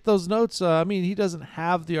 He hit those notes. I mean, he doesn't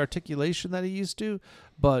have the articulation that he used to,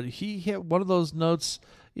 but he hit one of those notes.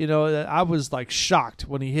 You know, that I was like shocked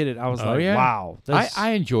when he hit it. I was Oh, like, yeah. wow.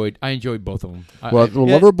 I enjoyed both of them. Well, I,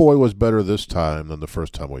 Loverboy was better this time than the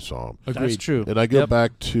first time we saw him. That's agreed. true. And I go Yep.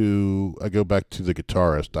 back to the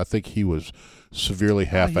guitarist. I think he was severely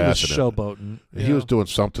He was half-assed. showboating. He was doing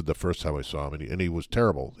something the first time we saw him, and he was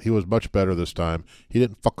terrible. He was much better this time. He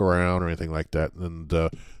didn't fuck around or anything like that, and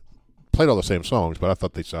played all the same songs, but I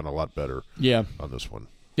thought they sounded a lot better Yeah, on this one.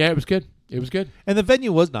 yeah, it was good. It was good. And the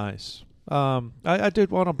venue was nice. I did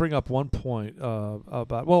want to bring up one point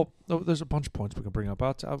about. Well, there's a bunch of points we can bring up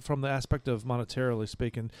out from the aspect of monetarily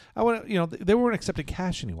speaking. I want they weren't accepting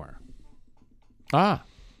cash anywhere. Ah,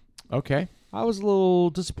 okay. I was a little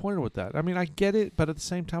disappointed with that. I mean, I get it, but at the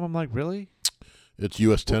same time, I'm like, really? It's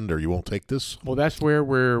U.S. tender. You won't take this? Well, that's where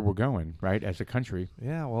we're going, right? As a country.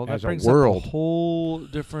 Yeah. Well, that As a brings world. up a whole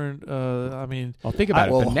different. I mean, Well, think about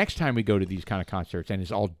it. well- The next time we go to these kind of concerts and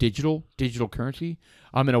it's all digital currency,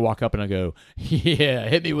 I'm going to walk up and I go, yeah,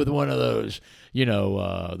 hit me with one of those,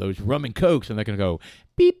 those rum and cokes. And they're going to go,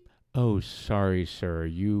 beep. Oh, sorry, sir.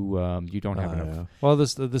 You don't have enough. yeah. Well, the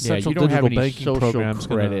Yeah, central you don't have digital any banking social program's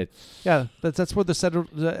gonna. credits. Yeah, that's where the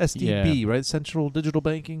SDB, right? Central digital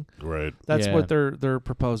banking. Right. That's Yeah. what they're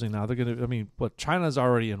proposing now. They're going to. I mean, what China's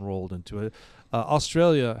already enrolled into it.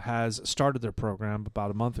 Australia has started their program about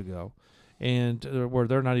a month ago, and where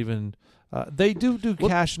they're not even. They do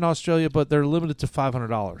cash in Australia, but they're limited to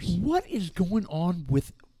 $500. What is going on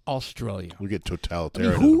with Australia? We get I mean,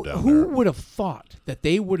 totalitarianism down who there. would have thought that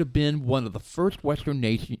they would have been one of the first Western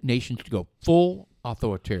nations to go full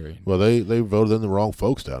authoritarian? Well, they voted in the wrong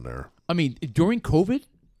folks down there. I mean, during COVID,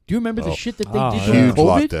 do you remember the shit that they did yeah. during Huge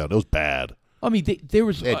COVID? lockdown. It was bad. I mean, there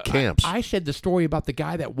was They had camps. I said the story about the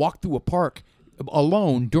guy that walked through a park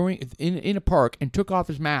alone in a park and took off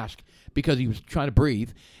his mask because he was trying to breathe,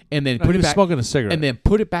 and then No, put he it was back, smoking a cigarette. and then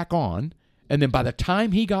put it back on. And then by the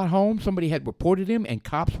time he got home, somebody had reported him, and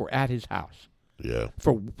cops were at his house Yeah.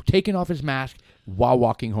 for taking off his mask while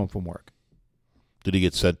walking home from work. Did he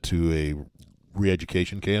get sent to a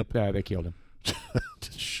re-education camp? Yeah, they killed him.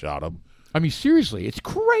 Just shot him. I mean, seriously, it's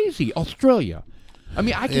crazy. Australia. I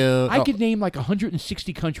mean, I could name like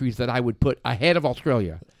 160 countries that I would put ahead of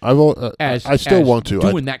Australia I still want to.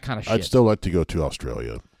 doing that kind of shit. I'd still like to go to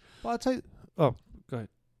Australia. Well, I'll tell you. Oh, go ahead.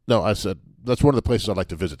 No, I said that's one of the places I'd like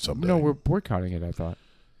to visit someday. No, we're boycotting it, I thought.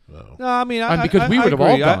 No. No, I mean, Because we I would have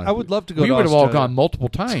agree. all gone. I would love to go. We to would have all Australia. gone multiple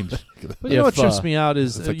times. But you know what if, trips me out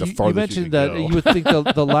is it's like the you farthest you mentioned could that go. you would think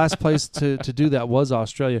the last place to do that was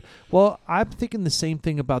Australia. Well, I'm thinking the same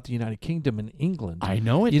thing about the United Kingdom and England. I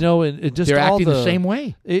know it. You know, and it just They're all acting the same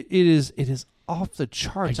way. It is off the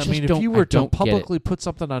charts. I I mean, just if you don't- were I to don't get it. publicly put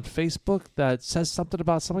something on Facebook that says something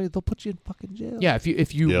about somebody, they'll put you in fucking jail. Yeah, if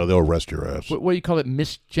you Yeah, they'll arrest your ass. what do you call it,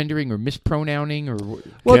 misgendering or mispronouncing or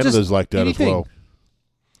Well, Canada's just like that anything. as well.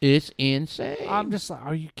 it's insane. I'm just like,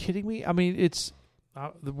 are you kidding me? I mean, it's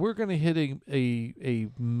we're going to hit a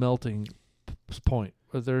melting point.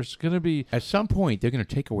 There's going to be At some point, they're going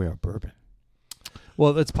to take away our bourbon.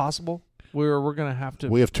 well, it's possible. We're going to have to.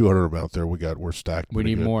 We have 200 of them out there. We're stacked. We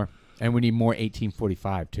pretty need good. more. And we need more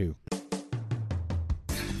 1845, too.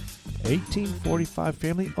 1845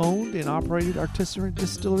 family-owned and operated artisanal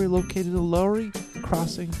distillery located in Lowry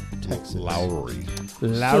Crossing, Texas. Lowry.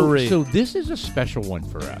 Lowry. So this is a special one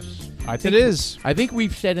for us. I think It is. I think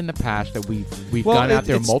we've said in the past that we've gone out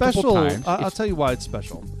there it's multiple special. times. I'll tell you why it's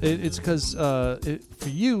special. It's because for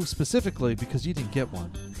you specifically, because you didn't get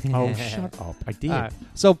one. Oh, shut up! I did. All right.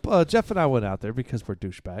 So Jeff and I went out there because we're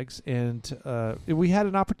douchebags, and we had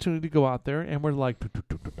an opportunity to go out there, and we're like,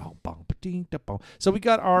 so we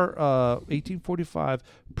got our 1845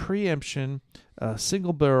 preemption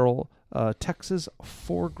single barrel Texas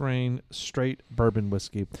 4-grain straight bourbon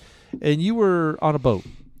whiskey, and you were on a boat,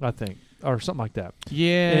 I think, or something like that.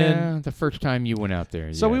 Yeah, And the first time you went out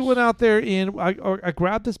there. so we yes. went out there, and I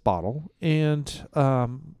grabbed this bottle, and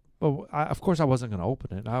of course I wasn't going to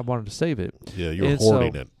open it. I wanted to save it. Yeah, you're And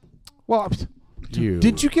hoarding so- it. Well, You.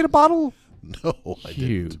 did you get a bottle? No, I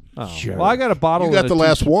You. didn't. Oh. Jerk. Well, I got a bottle. You got and the a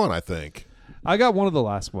last two- one, I think. I got one of the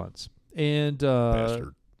last ones, and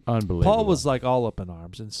Bastard. Unbelievable. Paul was like all up in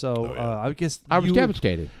arms, and so Oh, yeah. I guess I was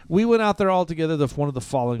devastated. we went out there all together one of the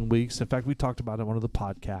following weeks. In fact, we talked about it in one of the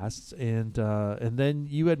podcasts, and then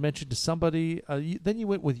you had mentioned to somebody. Then you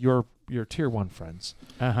went with your tier 1 friends,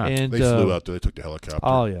 Uh-huh. and They flew out there. They took the helicopter.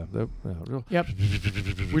 Oh yeah, Yep.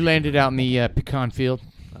 We landed out in the pecan field.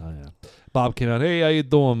 Oh yeah. Bob came out. Hey, how you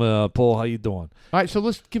doing, Paul? How you doing? All right, so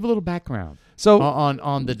let's give a little background So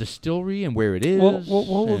on the distillery and where it is.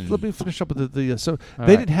 Well, and- let me finish up with the so All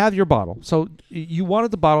they right. didn't have your bottle. So you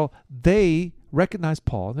wanted the bottle. They recognized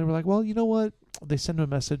Paul. And they were like, well, you know what? They sent him a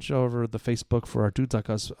message over the Facebook for our Dudes Like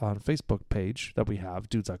Us on Facebook page that we have,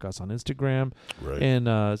 Dudes Like Us on Instagram. Right.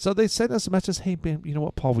 And so they sent us a message, hey, man, you know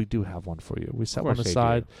what, Paul, we do have one for you. We set one course they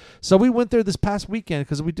aside. do. So we went there this past weekend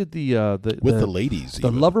because we did the With the ladies. the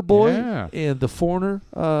even. Lover Boy Yeah. and the Foreigner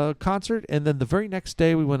concert, and then the very next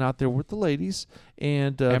day we went out there with the ladies,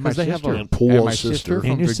 and and my because they have sister, And Paul's and my sister. sister And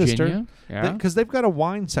from your Virginia. sister. Yeah. because they've got a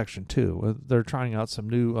wine section too. They're trying out some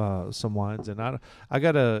new some wines, and I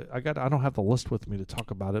don't have the list with me to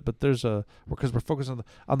talk about it, but there's because we're focused on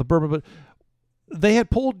the bourbon, but they had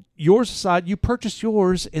pulled yours aside. You purchased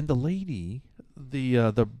yours, and the lady,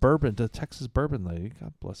 the bourbon, the Texas bourbon lady,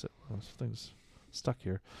 God bless it, this thing's stuck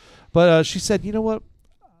here, but she said, you know what?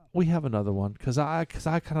 We have another one because I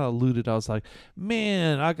kind of alluded. I was like,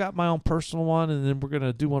 man, I got my own personal one, and then we're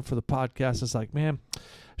gonna do one for the podcast. It's like, man,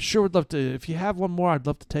 sure would love to. If you have one more, I'd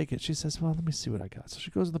love to take it. She says, well, let me see what I got. So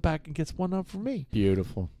she goes in the back and gets one up for me.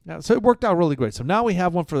 Beautiful. Yeah, so it worked out really great. So now we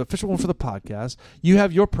have one for the official one for the podcast. You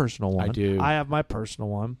have your personal one. I do. I have my personal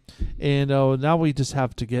one, and now we just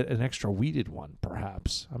have to get an extra weeded one,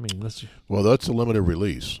 perhaps. I mean, let's. Well, that's a limited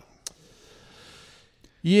release.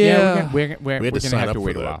 Yeah, we're We had going to to sign have up to for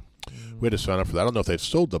wait a that. while. We had to sign up for that. I don't know if they've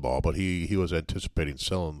sold them all, but he was anticipating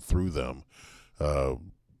selling through them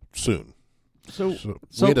soon. So So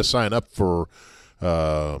So- we had to sign up for.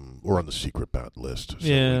 We're on the secret ballot list. So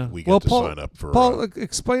yeah. we get well, to Paul, sign up for. Paul,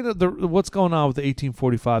 explain what's going on with the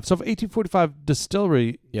 1845. So, if 1845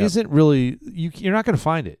 distillery Yep. isn't really you're not going to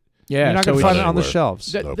find it. yeah, You're not so going to find it it's- on the anywhere.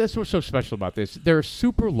 shelves. That, Nope. That's what's so special about this. They're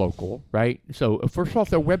super local, right? So first of all,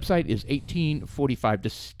 their website is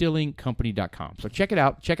 1845distillingcompany.com. So check it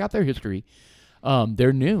out. Check out their history.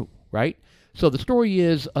 They're new, right? So the story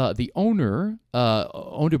is the owner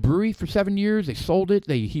owned a brewery for 7 years. They sold it.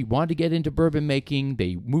 He wanted to get into bourbon making.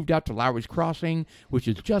 They moved out to Lowry's Crossing, which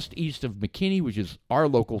is just east of McKinney, which is our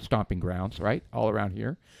local stomping grounds, right? All around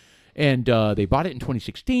here. And they bought it in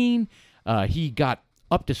 2016. He got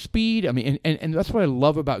up to speed. I mean, and that's what I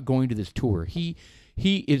love about going to this tour. He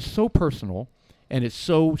is so personal, and it's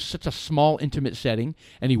such a small, intimate setting,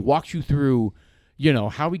 and he walks you through,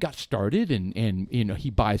 how he got started, and he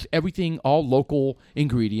buys everything, all local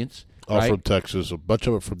ingredients. all right? from Texas, a bunch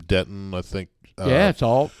of it from Denton, I think. Yeah, it's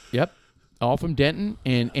all all from Denton,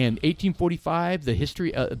 and 1845. The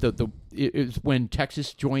history, it is when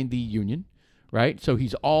Texas joined the Union, right? So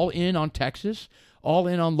he's all in on Texas, all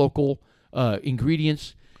in on local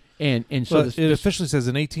ingredients, and so Well, this, it this- officially says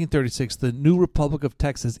in 1836, the new Republic of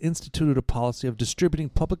Texas instituted a policy of distributing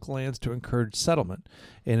public lands to encourage settlement.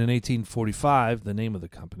 And in 1845, the name of the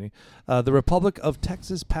company, the Republic of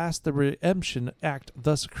Texas passed the Preemption Act,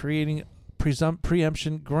 thus creating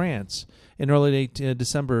preemption grants. In early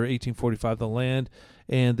December 1845, the land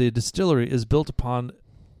and the distillery is built upon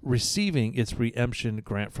receiving its preemption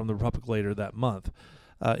grant from the Republic later that month.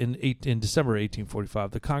 In December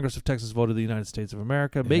 1845, the Congress of Texas voted the United States of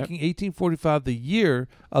America, making 1845 the year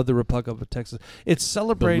of the Republic of Texas. It's the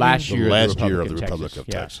celebrating last The year, last of year of the Texas. Republic of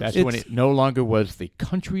Yeah, Texas. That's It's- when it no longer was the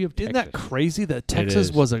country of Isn't Texas. that crazy that Texas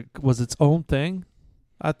is. was its own thing?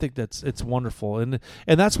 I think it's wonderful, and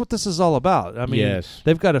that's what this is all about. I mean, Yes.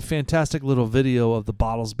 they've got a fantastic little video of the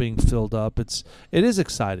bottles being filled up. It is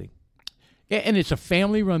exciting. And it's a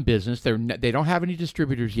family-run business. They don't have any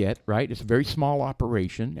distributors yet, right? It's a very small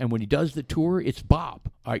operation. And when he does the tour, it's Bob.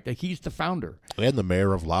 Right? Like, he's the founder. And the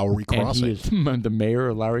mayor of Lowry Crossing. And he is the mayor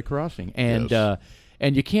of Lowry Crossing. And Yes.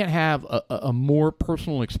 and you can't have a more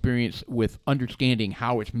personal experience with understanding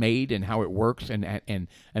how it's made and how it works and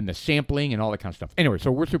the sampling and all that kind of stuff. Anyway,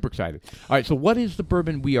 so we're super excited. All right, so what is the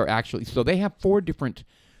bourbon we are actually... So they have 4 different...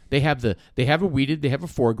 They have a wheated, they have a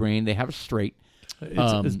 4-grain, they have a straight...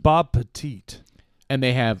 It's Bob Petite. And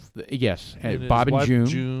they have, yes, And Bob his and wife, June.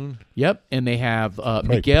 June. Yep, and they have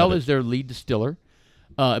Miguel is their lead distiller.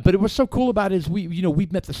 But it was so cool about it is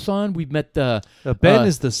we've met the son, we've met the... Ben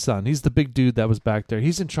is the son. He's the big dude that was back there.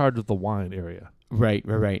 He's in charge of the wine area. Right.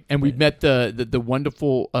 And we've met the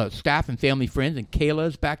wonderful staff and family friends, and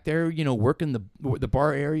Kayla's back there, working the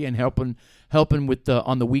bar area and helping with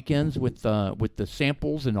on the weekends with the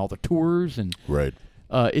samples and all the tours and... Right.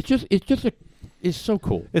 It's so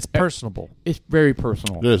cool. It's personable. It's very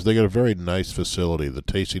personal. It is. They got a very nice facility. The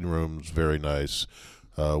tasting room's very nice,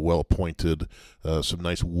 well appointed. Some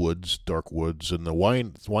nice woods, dark woods, and the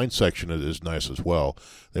wine section is nice as well.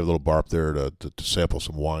 They have a little bar up there to sample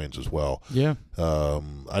some wines as well. Yeah.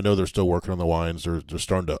 I know they're still working on the wines. They're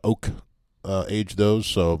starting to oak age those,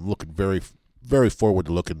 so I'm looking very, very forward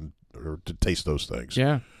to taste those things.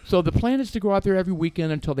 Yeah. So the plan is to go out there every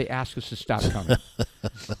weekend until they ask us to stop coming.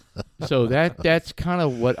 So that's kind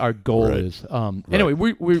of what our goal is. Anyway,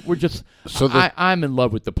 we're just. So I'm in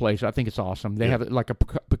love with the place. I think it's awesome. They have like a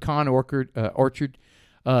pecan orchard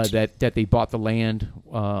that they bought the land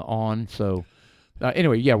on. So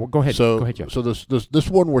anyway, yeah. Well, go ahead. Go ahead, Jeff. So this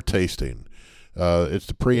one we're tasting, it's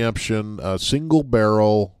the Preemption single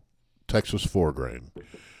barrel Texas 4-grain.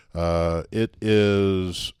 It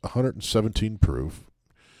is 117 proof.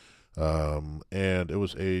 And it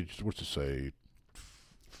was aged, what's it say,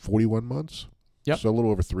 41 months? Yep. So a little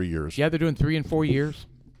over 3 years. Yeah, they're doing 3 and 4 years.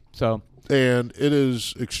 So. And it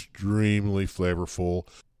is extremely flavorful.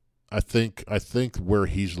 I think where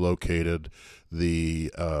he's located, the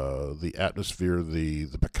atmosphere, the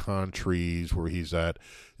pecan trees where he's at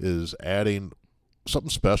is adding something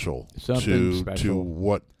special to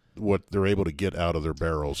what they're able to get out of their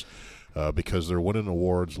barrels. Because they're winning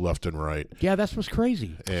awards left and right. Yeah, that's what's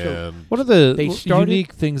crazy. And one of the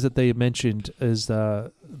unique things that they mentioned is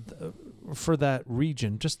for that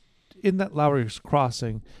region, just in that Lowry's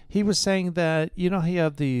Crossing, he was saying that, you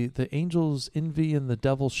have the Angel's Envy and the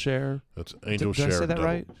Devil's Share. That's Angel's Share. Did I say that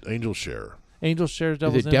right? Angel's Share. Angel's Share,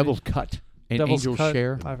 Devil's Envy. Devil's Cut. And Devil's Angel's Cut.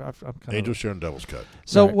 Share. Angel's Share and Devil's Cut.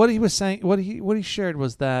 So what he was saying, what he shared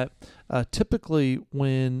was that typically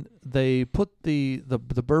when they put the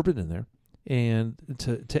bourbon in there and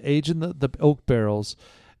to age in the oak barrels,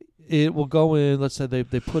 it will go in. Let's say they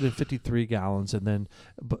put in 53 gallons, and then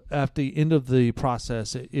at the end of the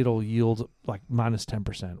process, it'll yield like minus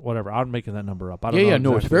 10%, whatever. I'm making that number up. I don't know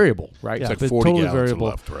exactly. No, it's variable, right? Yeah, it's like 40 totally gallons variable.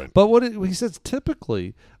 left, right? But he says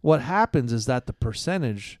typically what happens is that the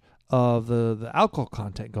percentage of the alcohol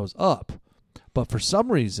content goes up, but for some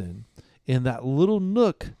reason, in that little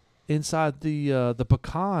nook inside the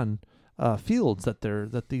pecan fields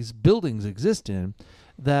that these buildings exist in,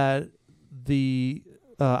 that the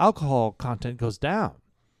alcohol content goes down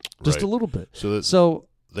just a little bit. So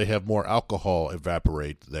they have more alcohol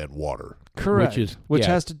evaporate than water. Correct. Which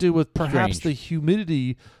has to do with perhaps the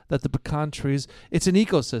humidity that the pecan trees. It's an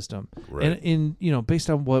ecosystem, right. And based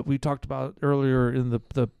on what we talked about earlier in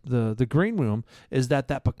the green room, is that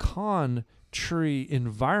pecan tree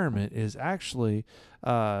environment is actually,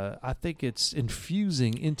 I think it's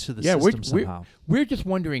infusing into the system somehow. We're just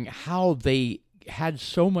wondering how they had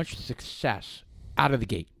so much success out of the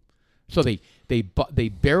gate. So they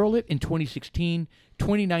barrel it in 2016.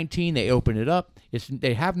 2019 they open it up.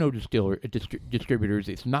 They have no distributors.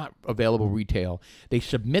 It's not available retail. They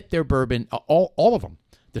submit their bourbon, all of them,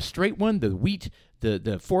 the straight one, the wheat, the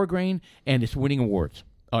 4-grain, and it's winning awards.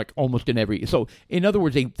 Like almost in every. So in other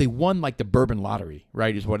words, they won like the bourbon lottery,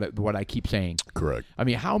 right? Is what I keep saying. Correct. I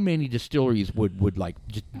mean, how many distilleries would like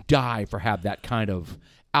just die for have that kind of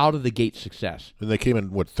out of the gate success? And they came in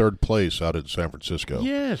third place out in San Francisco.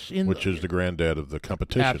 Yes, which is the granddad of the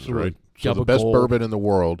competition, absolutely. Right? So Double the best gold. bourbon in the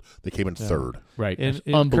world, they came in third. Right.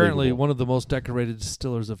 And currently one of the most decorated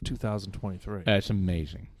distillers of 2023. That's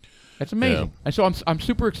amazing. That's amazing. Yeah. And so I'm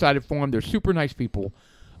super excited for them. They're super nice people.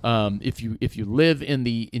 If you live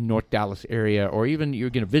in North Dallas area, or even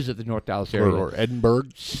you're going to visit the North Dallas area, or Edinburgh,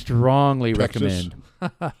 strongly Texas.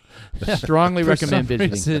 Strongly recommend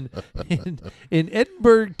visiting. In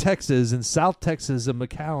Edinburgh, Texas, in South Texas, and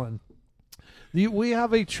McAllen. We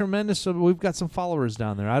have we've got some followers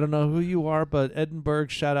down there. I don't know who you are, but Edinburgh,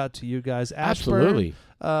 shout out to you guys. Absolutely.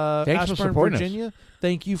 Thanks for Ashburn, supporting us. Virginia.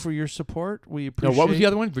 Thank you for your support. We appreciate. No, what was the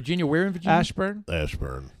other one? Virginia? Where in Virginia? Ashburn.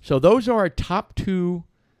 Ashburn. So those are our top 2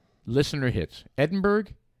 listener hits: Edinburgh,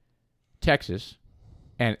 Texas,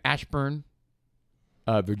 and Ashburn,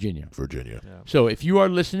 Virginia. Virginia. Yeah. So if you are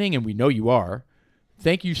listening, and we know you are,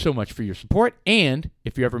 thank you so much for your support. And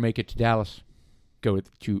if you ever make it to Dallas, go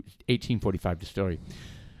to 1845 Distillery.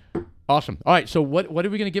 Awesome. All right, so what are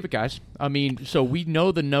we going to give it, guys? I mean, so we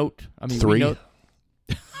know the note. I mean, 3. we know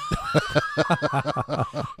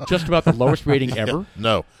just about the lowest rating ever.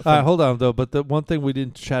 No. Hold on, though. But the one thing we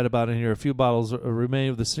didn't chat about in here, a few bottles remain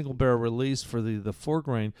of the single barrel release for the 4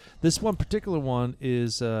 grain. This one particular one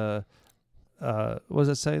is, what does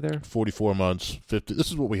it say there? 44 months, 50. This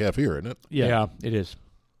is what we have here, isn't it? Yeah, it is.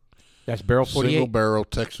 That's barrel 48. Single barrel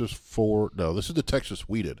Texas 4. No, this is the Texas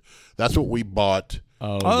wheated. That's what we bought.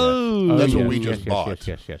 Oh, That's yes. what we Yes, just yes, bought.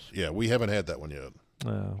 Yes. Yeah, we haven't had that one yet.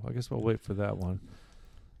 I guess we'll wait for that one.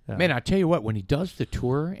 Yeah. Man, I tell you what, when he does the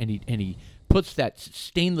tour and he puts that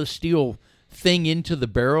stainless steel thing into the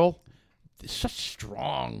barrel, it's such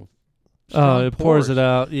strong. It pours it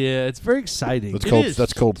out. Yeah, it's very exciting.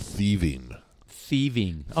 That's called thieving.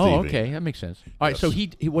 Thieving. Oh, Thieving. okay, that makes sense. All right, Yes. so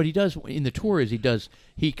he what he does in the tour is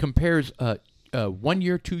he compares 1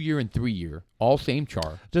 year, 2 year, and 3 year, all same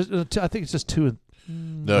char. Just, I think it's just 2 and.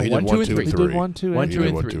 No, he one, did 2, 1, and 2, 3. and He 3. did 1, 2, One, and 2, three.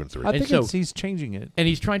 and 1, 3. 2, and 3. I think so- he's changing it. And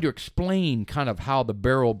he's trying to explain kind of how the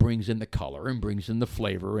barrel brings in the color and brings in the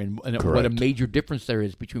flavor and what a Correct. major difference there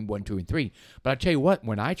is between 1, 2, and 3. But I tell you what,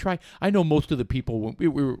 when I try, I know most of the people, when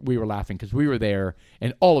we were laughing because we were there,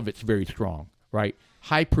 and all of it's very strong, right?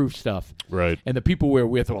 High proof stuff. Right. And the people we were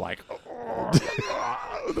with were like,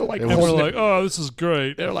 they're like, And we're like, oh, this is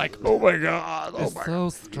great. they're like, oh my God. Oh It's my so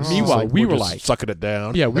strong. Meanwhile, we We're were just like, sucking it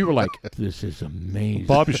down. yeah, we were like, this is amazing.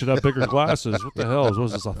 Bob, you should have bigger glasses. What the hell?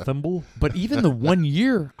 Was this a thimble? But even the 1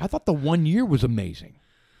 year, I thought the 1 year was amazing.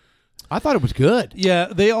 I thought it was good. Yeah,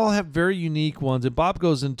 they all have very unique ones, and Bob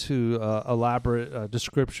goes into elaborate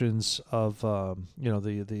descriptions of the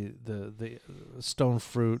stone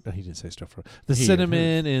fruit. He didn't say stone fruit. The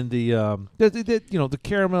cinnamon and the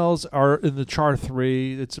caramels are in the char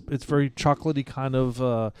 3. It's very chocolatey kind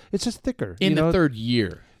of. It's just thicker In the third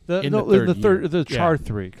year. The char Yeah.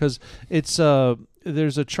 3 because it's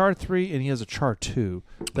there's a char 3 and he has a char 2.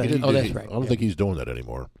 that's right. I don't think he's doing that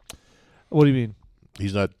anymore. What do you mean?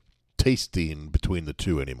 He's not tasting between the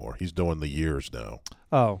 2 anymore. He's doing the years now.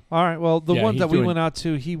 Oh, all right. Well, the Yeah, one he's that we doing- went out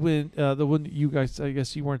to, he went. The one you guys, I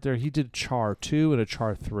guess you weren't there. He did char 2 and a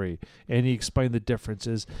char 3, and he explained the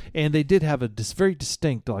differences. And they did have very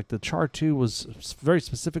distinct. Like the char 2 was very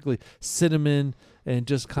specifically cinnamon and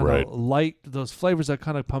just kind of Right. light. Those flavors that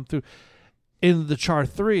kind of pump through. In the char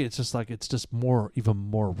 3, it's just even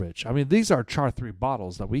more rich. I mean, these are char 3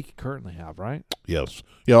 bottles that we currently have, right? Yes.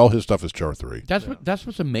 Yeah, all his stuff is char 3. That's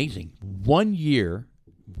what's amazing. 1 year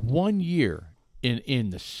in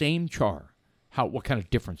the same char. What kind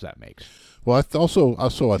of difference that makes? Well, I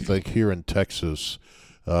think here in Texas,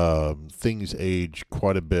 things age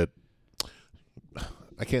quite a bit.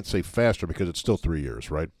 I can't say faster because it's still 3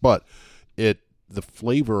 years, right? But the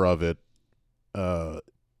flavor of it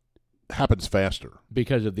happens faster.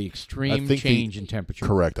 Because of the extreme think change in temperature.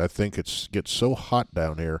 Correct. I think it gets so hot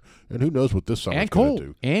down here, and who knows what this summer's And going cold. to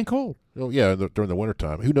do. And cold. Oh, yeah, during the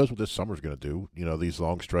wintertime. Who knows what this summer's going to do? You know, these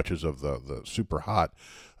long stretches of the super hot,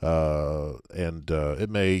 and it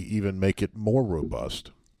may even make it more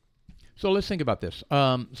robust. So let's think about this.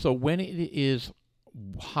 So when it is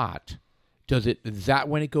hot, is that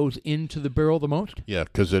when it goes into the barrel the most? Yeah,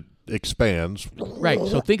 because it expands. Right.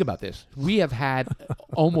 So think about this. We have had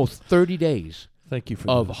almost 30 days Thank you for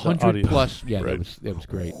of the 100 audio. plus. Yeah, Right. that was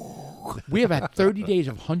great. We have had 30 days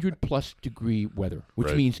of 100 plus degree weather, which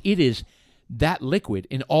Right. means it is that liquid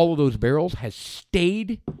in all of those barrels has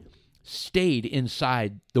stayed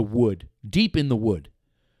inside the wood, deep in the wood,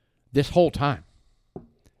 this whole time.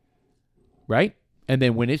 Right? And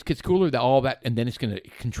then when it gets cooler, and then it's going to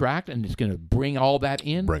contract, and it's going to bring all that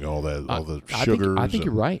in. Bring all the I sugars. think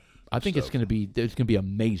you're and right. I think it's stuff. going to be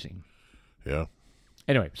amazing. Yeah.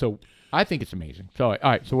 Anyway, so I think it's amazing. So all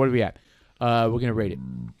right, so what are we at? We're going to rate it.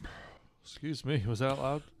 Excuse me, was that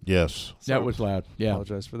loud? Yes. That was loud. Yeah.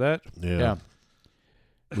 Apologize for that. Yeah. Yeah.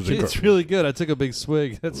 Was it It's really good. I took a big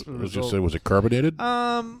swig. That's the was result. it carbonated?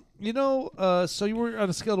 So you were on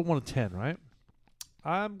a scale of 1 to 10, right?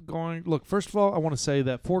 Look, first of all, I want to say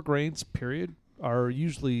that 4 grains, period, are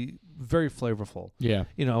usually very flavorful. Yeah.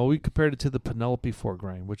 You know, we compared it to the Penelope 4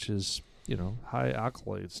 grain, which is, high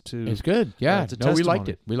accolades too. It's good. Yeah. it's a No, we liked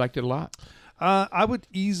testimony. it. We liked it a lot. I would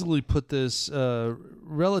easily put this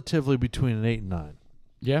relatively between an 8 and 9.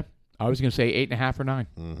 Yeah. I was going to say 8.5 or 9.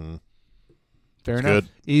 Mm-hmm. Fair It's enough. good.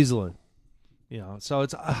 easily. So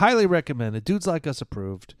it's highly recommended. Dudes Like Us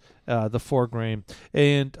approved, the 4 grain,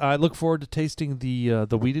 and I look forward to tasting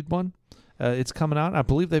the wheated one. It's coming out. I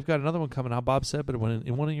believe they've got another one coming out. Bob said, but it went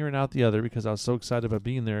in one ear and out the other because I was so excited about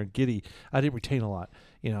being there and giddy. I didn't retain a lot.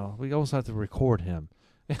 We almost have to record him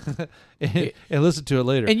and listen to it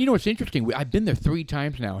later. And what's interesting? I've been there 3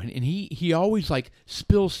 times now, and he always like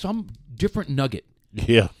spills some different nugget.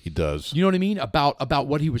 Yeah, he does. You know what I mean? About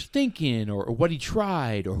what he was thinking, or what he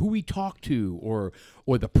tried, or who he talked to, or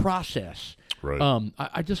the process. Right.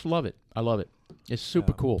 I just love it. I love it. It's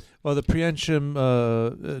super cool. Well, the Prehension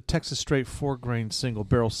Texas Straight 4 grain single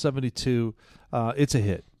barrel 72, it's a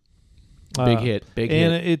hit. Big hit.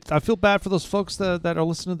 And I feel bad for those folks that are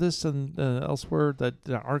listening to this and elsewhere that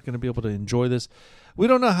aren't going to be able to enjoy this. We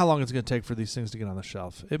don't know how long it's going to take for these things to get on the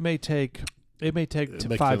shelf. It may take 5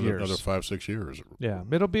 years. Another 5-6 years. Yeah,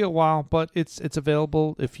 it'll be a while, but it's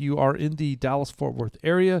available if you are in the Dallas-Fort Worth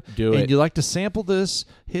area. Do and it. you like to sample this,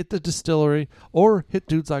 hit the distillery, or hit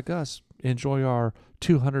Dudes Like Us. Enjoy our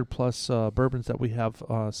 200-plus bourbons that we have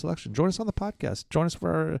selection. Join us on the podcast. Join us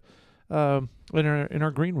for our in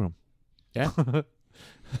our green room. Yeah.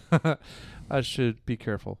 I should be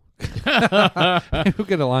careful. We'll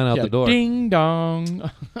get a line out the door. Ding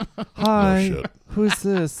dong. Hi, Oh, shit. who's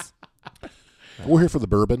this? We're here for the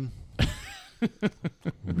bourbon.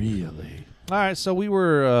 Really? All right, so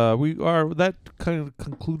that kind of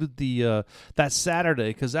concluded the that Saturday,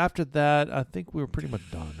 because after that, I think we were pretty much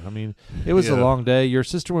done. I mean, it was a long day. Your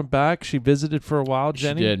sister went back. She visited for a while,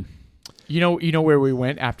 Jenny. She did. You know where we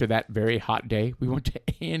went after that very hot day? We went to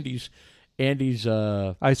Andy's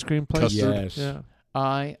ice cream place. Yes. Yeah.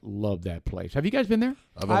 I love that place. Have you guys been there?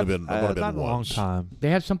 I've only been not in a long once. time. They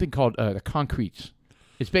have something called the Concretes.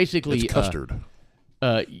 It's basically It's custard.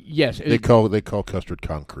 Yes, they call custard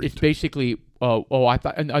concrete. It's basically. I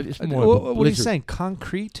thought it's more. What are you saying?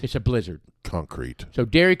 Concrete? It's a blizzard. Concrete. So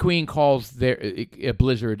Dairy Queen calls their a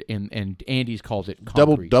blizzard, and Andy's calls it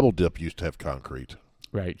concrete. Double Dip used to have concrete.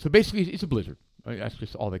 Right. So basically, it's a blizzard. That's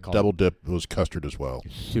just all they call Double it. Dip was custard as well.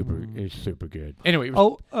 It's super good. Anyway,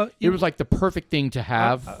 it was like the perfect thing to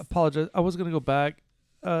have. I apologize. I was going to go back.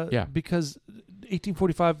 Because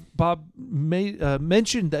 1845, Bob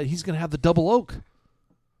mentioned that he's going to have the double oak.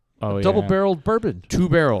 Double-barreled bourbon. 2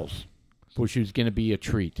 barrels, which is going to be a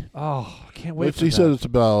treat. Oh, I can't wait for He that. said it's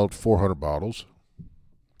about 400 bottles.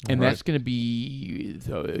 And Right. that's going to be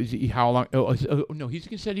how long? No,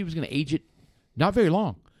 he said he was going to age it not very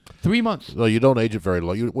long, 3 months. No, you don't age it very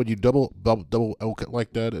long. When you double oak it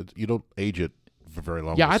like that, you don't age it for very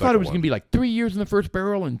long. Yeah, the I thought it was second going to be like 3 years in the first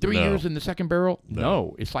barrel and 3 No. years in the second barrel. No.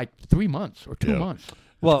 No, it's like 3 months or 2 Yeah. months.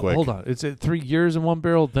 Well, quick. hold on. Is it 3 years in one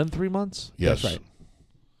barrel, then 3 months? Yes. That's right.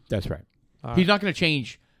 That's right. All He's right. not going to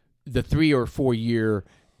change the 3 or 4 year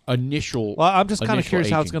initial. Well, I'm just kind of initial curious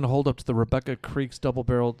how it's aging. going to hold up to the Rebecca Creek's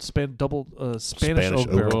double-barreled Spanish Spanish oak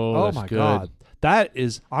oak. barrel. Oh, that's my good. God, that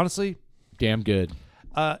is honestly. Damn good.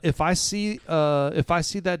 If I see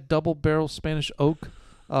that double-barrel Spanish oak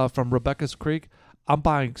from Rebecca's Creek, I'm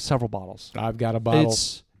buying several bottles. I've got a bottle.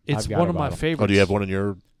 It's I've got one a of my bottle. favorites. Oh, do you have one in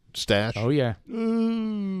your stash? Oh, yeah.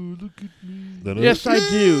 Look at me. Then Yes, I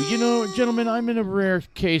do. You know, gentlemen, I'm in a rare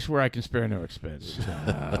case where I can spare no expense.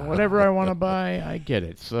 Whatever I want to buy, I get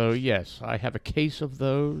it. So, yes, I have a case of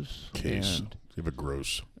those. Case. And, Give it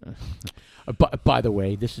gross. by the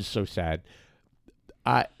way, this is so sad.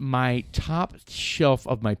 My top shelf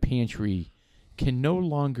of my pantry can no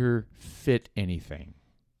longer fit anything.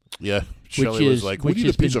 Yeah. Shelley was like, we which need a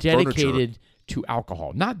has been piece of furniture. dedicated to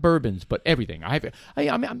alcohol, not bourbons, but everything. I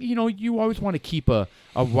mean, you know, you always want to keep a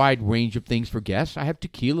wide range of things for guests. I have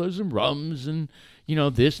tequilas and rums and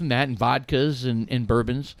this and that and vodkas and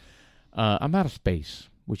bourbons. I'm out of space,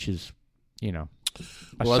 which is a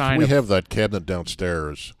Well, sign we of have that cabinet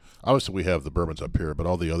downstairs. Obviously, we have the bourbons up here, but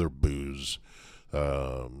all the other booze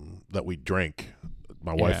that we drink,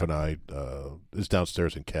 my wife and I, is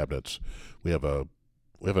downstairs in cabinets. We have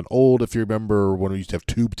an old, if you remember, when we used to have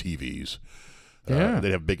tube TVs. Yeah.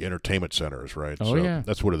 They'd have big entertainment centers, right? Oh, so yeah.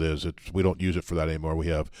 That's what it is. We don't use it for that anymore.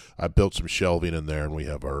 I built some shelving in there, and we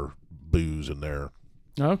have our booze in there.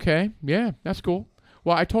 Okay, yeah, that's cool.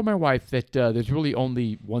 Well, I told my wife that there's really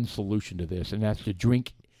only one solution to this, and that's to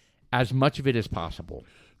drink as much of it as possible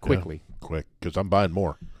quickly. Yeah, quick, because I'm buying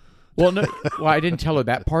more. Well, no, I didn't tell her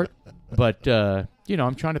that part, but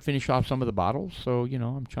I'm trying to finish off some of the bottles, so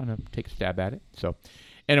I'm trying to take a stab at it. So,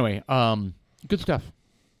 anyway, good stuff,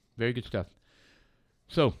 very good stuff.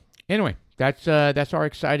 So, anyway, that's our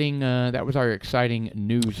exciting. That was our exciting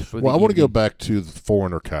news for the Well, I want to go evening. back to the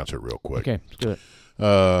Foreigner concert real quick. Okay, let's do it.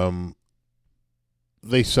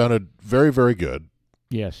 They sounded very, very good.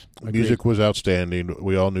 Yes. Music was outstanding.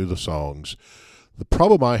 We all knew the songs. The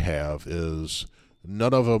problem I have is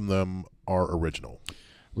none of them are original.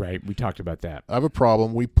 Right. We talked about that. I have a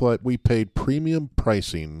problem. We paid premium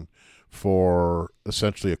pricing for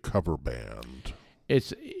essentially a cover band.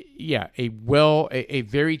 It's a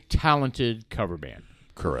very talented cover band.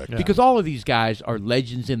 Correct. Yeah. Because all of these guys are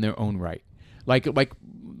legends in their own right. Like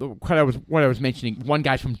what I was mentioning, one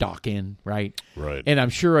guy's from Dokken, right? Right. And I'm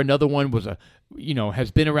sure another one was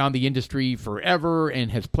has been around the industry forever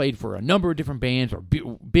and has played for a number of different bands or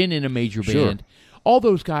been in a major Sure. band. All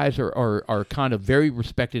those guys are kind of very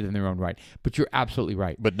respected in their own right. But you're absolutely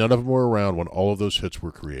right. But none of them were around when all of those hits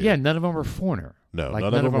were created. Yeah, none of them are foreigner. No, like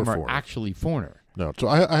none none of of them them are are foreigner. actually foreigner. No. So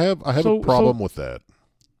I have a problem with that.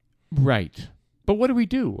 Right. But what do we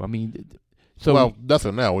do? I mean, so Well,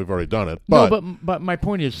 nothing now. We've already done it. But, but my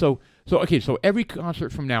point is, so every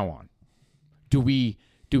concert from now on, do we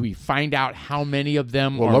find out how many of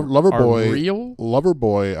them are Loverboy, real?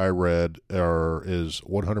 Loverboy, I read, is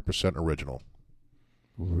 100% original.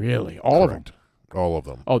 Really, all Correct. of them. All of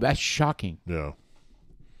them. Oh, that's shocking. Yeah.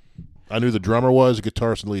 I knew the drummer was, the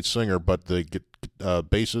guitarist and lead singer, but the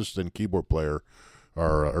bassist and keyboard player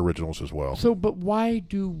are originals as well. So, but why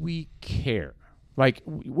do we care? Like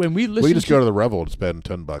when we listen, We just go to the Revel and spend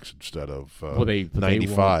 $10 instead of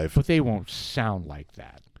 $95. But they won't sound like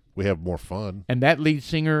that. We have more fun. And that lead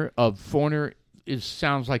singer of Foreigner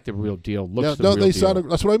sounds like the real deal. Looks the No, real they deal. sounded.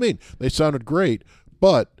 That's what I mean. They sounded great,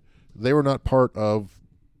 but they were not part of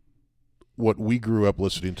what we grew up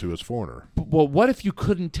listening to as Foreigner. Well, what if you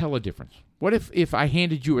couldn't tell a difference? What if I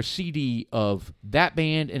handed you a CD of that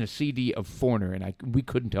band and a CD of Foreigner, and we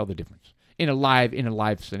couldn't tell the difference in a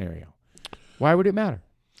live scenario? Why would it matter?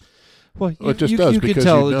 Well, It just does, you can because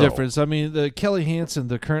tell you the know. difference. I mean, the Kelly Hansen,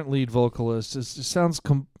 the current lead vocalist, sounds.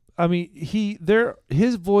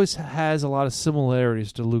 His voice has a lot of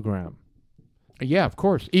similarities to Lou Gramm. Yeah, of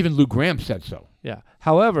course. Even Lou Gramm said so. Yeah.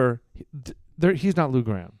 However, he's not Lou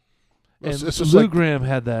Gramm. And It's just Lou like- Gramm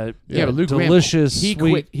had that Yeah, but Lou delicious, Gramm,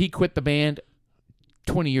 sweet. he quit the band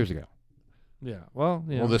 20 years ago. Yeah. Well,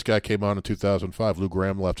 yeah. Well, this guy came on in 2005. Lou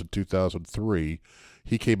Gramm left in 2003.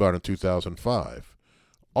 He came on in 2005.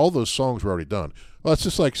 All those songs were already done. Well, it's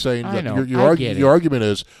just like saying I that know. your I get it. your argument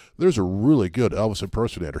is there's a really good Elvis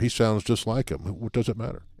impersonator. He sounds just like him. What does it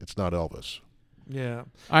matter? It's not Elvis. yeah.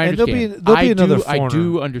 I And understand. there'll be another I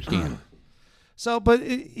do Foreigner. understand. So, but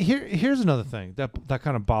here's another thing that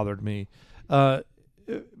kind of bothered me,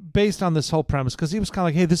 based on this whole premise, because he was kind of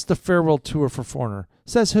like, "Hey, this is the farewell tour for Foreigner."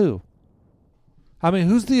 Says who? I mean,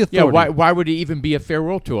 who's the Yeah, authority? why would it even be a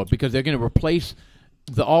farewell tour? Because they're going to replace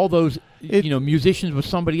all those musicians with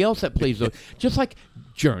somebody else that plays those. Just like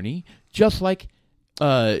Journey, just like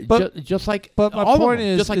just like But my all of point them.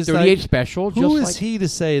 is, just like is 38 that Special. Who just is like, he to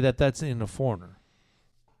say that that's in a Foreigner?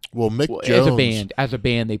 Well, Mick well, Jones. as a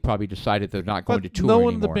band, they probably decided they're not going But to tour no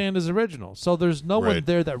one in anymore. the band is original, so there's no one Right.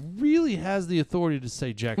 there that really has the authority to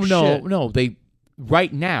say jack No, shit. no, they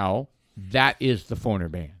right now that is the Foreigner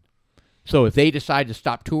band. So if they decide to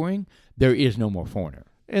stop touring, there is no more Foreigner.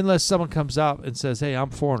 Unless someone comes out and says, "Hey, I'm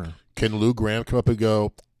Foreigner." Can Lou Gramm come up and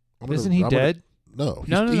go? Isn't he dead? No,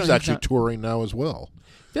 No, he's he's actually not. touring now as well.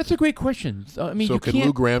 That's a great question. I mean, So you can can't.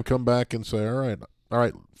 Lou Gramm come back and say, all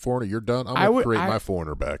right, Foreigner, you're done. I'm going to create my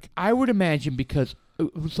Foreigner back. I would imagine because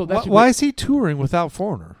so that's Why is he touring without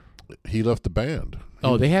Foreigner? He left the band.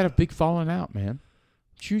 Oh, they had a big falling out, man.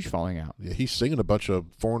 Huge falling out. Yeah, he's singing a bunch of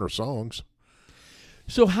Foreigner songs.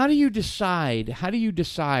 So how do you decide? I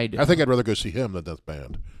think I'd rather go see him than this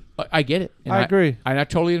band I get it. And I agree. And I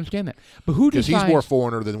totally understand that. But who because decides? he's more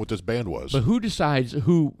Foreigner than what this band was. But who decides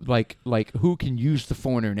who who can use the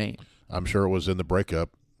Foreigner name? I'm sure it was in the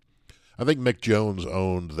breakup. I think Mick Jones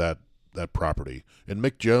owned that property, and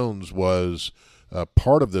Mick Jones was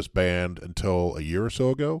part of this band until a year or so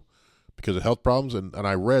ago because of health problems. And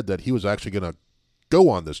I read that he was actually going to go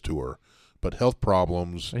on this tour, but health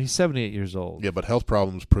problems. He's 78 years old. Yeah, but health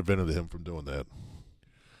problems prevented him from doing that.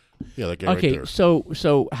 Yeah, that guy right Okay, there.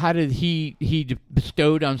 so how did he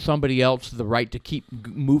bestowed on somebody else the right to keep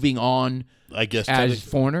moving on I guess as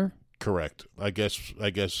Foreigner? correct. I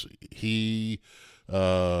guess he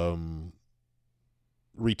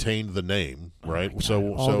retained the name, right?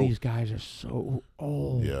 All these guys are so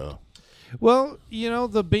old. yeah. Well,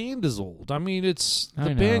 the band is old. I mean,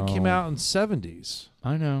 the band came know. out in 70s.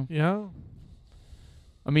 I know. Yeah.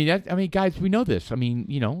 I mean, guys, we know this. I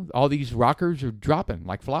mean, all these rockers are dropping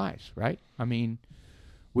like flies, right? I mean,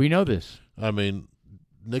 we know this. I mean,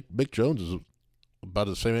 Mick Jones is about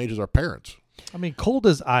the same age as our parents. I mean, Cold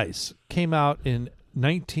as Ice came out in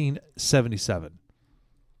 1977.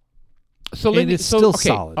 it's still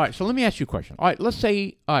solid. All right, so let me ask you a question. All right,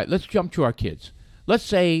 let's jump to our kids. Let's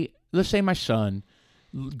say my son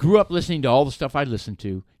grew up listening to all the stuff I listened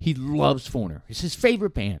to. He loves Foreigner. It's his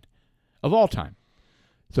favorite band of all time.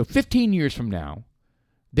 So 15 years from now,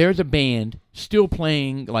 there's a band still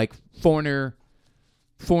playing like Foreigner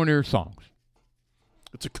songs.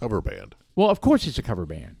 It's a cover band. Well, of course it's a cover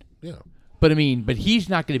band. Yeah. But he's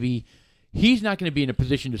not going to be in a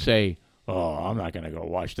position to say, "Oh, I'm not going to go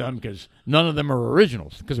watch them because none of them are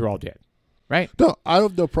originals because they're all dead." Right? No, I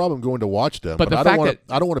have no problem going to watch them, but I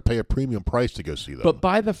don't want to pay a premium price to go see them. But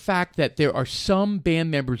by the fact that there are some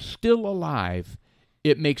band members still alive,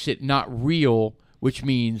 it makes it not real, which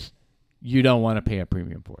means you don't want to pay a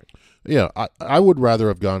premium for it. Yeah, I would rather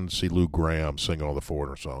have gone to see Lou Gramm sing all the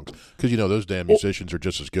Foreigner songs because those damn musicians are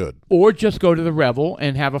just as good. Or just go to the Revel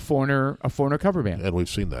and have a Foreigner cover band. And we've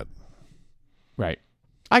seen that. Right.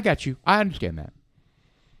 I got you. I understand that.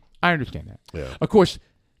 Yeah. Of course,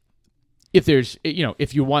 if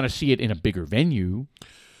you want to see it in a bigger venue,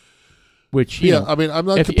 which I mean, I'm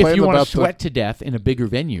not complaining if you want about to sweat to death in a bigger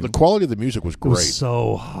venue. The quality of the music was great. It was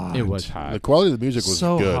so hot. It was hot. The quality of the music was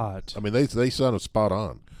so good. hot. I mean, they sounded spot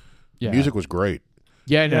on. Yeah. The music was great.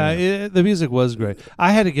 Yeah, no. The music was great.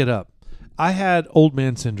 I had to get up. I had old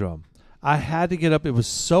man syndrome. I had to get up. It was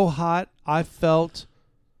so hot. I felt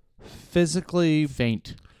physically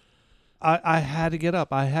faint. I had to get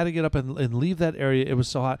up. I had to get up and leave that area. It was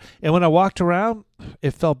so hot. And when I walked around,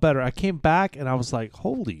 it felt better. I came back and I was like,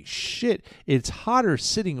 holy shit. It's hotter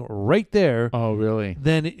sitting right there Oh, really?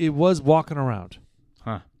 than it was walking around.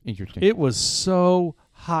 Huh. Interesting. It was so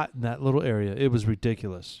hot in that little area. It was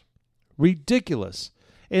ridiculous.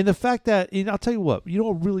 And the fact that, I'll tell you what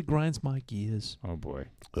really grinds my gears? Oh, boy.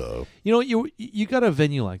 You got a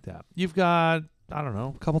venue like that. You've got, I don't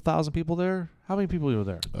know, a couple thousand people there. How many people were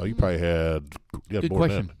there? Oh, you probably had Good more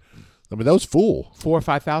question. than that. I mean, that was full. 4,000 or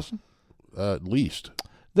 5,000? At least.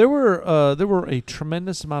 There were a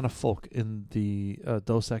tremendous amount of folk in the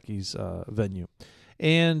Dos Equis venue.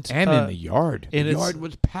 And in the yard. And the yard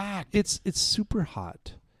was packed. It's super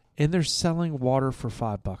hot. And they're selling water for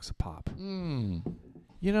 $5 a pop.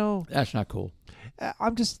 That's not cool.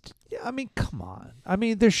 Come on. I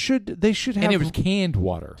mean, they should have. And it was canned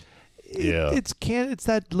water. It's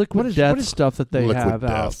that liquid death stuff that they have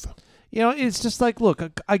death. out. It's just like, look,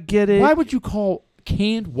 I get it. Why would you call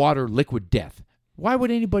canned water liquid death? Why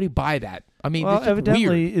would anybody buy that? I mean, well, it's evidently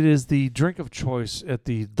weird. It is the drink of choice at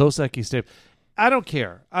the Dos Equis stable. I don't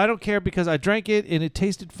care. Because I drank it and it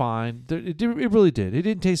tasted fine. It really did. It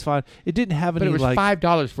didn't taste fine. It didn't have any. But it was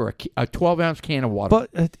 $5 for a 12-ounce can of water.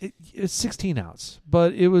 But it's 16 ounce.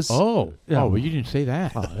 But it was. Oh, yeah. Oh, well, you didn't say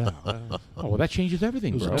that. Oh, yeah. Oh, well, that changes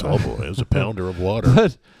everything, It was bro. a tall boy. It was a pounder of water.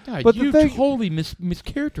 But you the thing, totally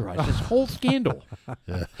mischaracterized this whole scandal.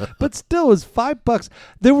 But still, it was $5.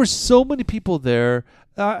 There were so many people there.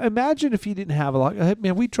 Imagine if you didn't have a lot.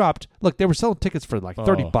 Man, we dropped. Look, they were selling tickets for like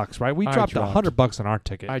 $30, right? We dropped $100 on our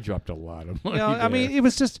ticket. I dropped a lot of money. I mean, it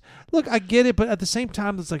was just. Look, I get it, but at the same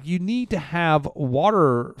time, it's like you need to have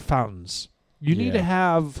water fountains. You need to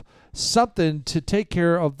have something to take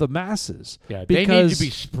care of the masses. Yeah, they need to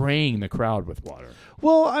be spraying the crowd with water.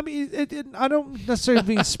 Well, I mean, I don't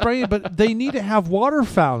necessarily mean spraying, but they need to have water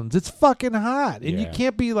fountains. It's fucking hot, and you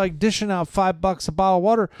can't be like dishing out $5 a bottle of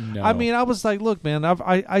water. No. I mean, I was like, look, man,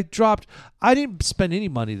 I dropped. I didn't spend any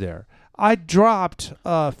money there. I dropped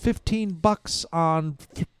 $15 on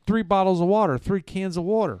 3 bottles of water, 3 cans of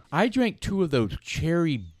water. I drank 2 of those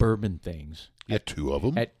cherry bourbon things. You had 2 of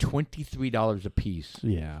them? At $23 a piece.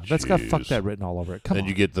 Yeah, that's got "fuck that" written all over it. Come on. And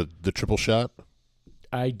you get the triple shot?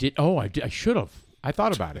 I did. Oh, I did. I should have. I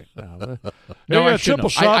thought about it. No, I a triple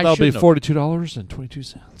shouldn't have. shot. That'll be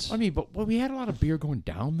 $42.22. I mean, but we had a lot of beer going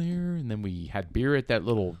down there, and then we had beer at that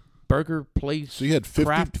little burger place. So you had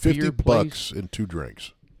 $50 in 2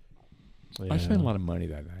 drinks. Yeah. I spent a lot of money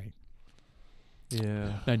that night.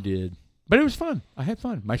 Yeah, I did. But it was fun. I had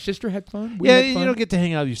fun. My sister had fun. We yeah, had fun. you don't get to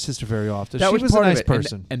hang out with your sister very often. That she was part a nice of it.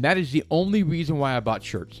 person. And that is the only reason why I bought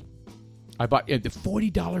shirts. I bought the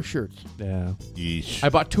 $40 shirts. Yeah. Yeesh. I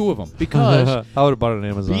bought 2 of them because I would have bought it on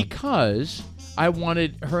Amazon. Because I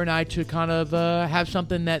wanted her and I to kind of have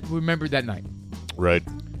something that we remembered that night. Right.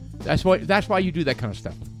 That's why you do that kind of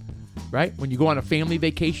stuff, right? When you go on a family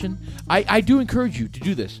vacation, I do encourage you to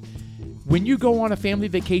do this. When you go on a family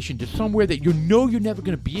vacation to somewhere that you know you're never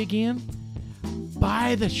going to be again,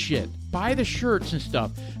 buy the shit, buy the shirts and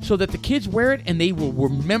stuff, so that the kids wear it and they will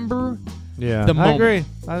remember. Yeah, the moment.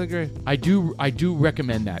 I agree. I do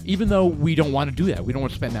recommend that, even though we don't want to do that. We don't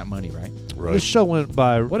want to spend that money, right? Right. This show went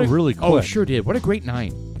by really quick. Oh, it sure did. What a great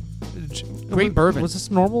night. Great bourbon. Was this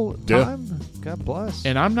normal Yeah. time? God bless.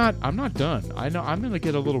 And I'm not done. I know I'm going to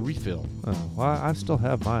get a little refill. Oh, well, I still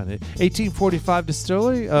have mine. 1845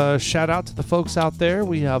 Distillery. Shout out to the folks out there.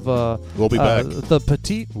 We have We'll be back. The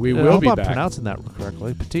Petite. We I will hope be I'm back. pronouncing that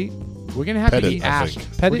correctly. Petite. We're going to have to Pettit, eat I ask.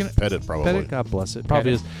 think. Pettit. Pettit, probably. Pettit. God bless it.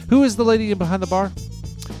 Probably Pettit. is. Who is the lady behind the bar?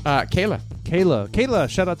 Kayla. Kayla,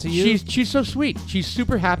 shout out to you. She's so sweet. She's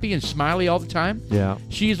super happy and smiley all the time. Yeah.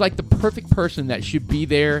 She's like the perfect person that should be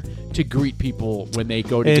there to greet people when they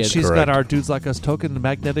go together. And she's Correct. got our Dudes Like Us token, the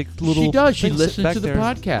magnetic little. She does. She thing sit listens back to the there.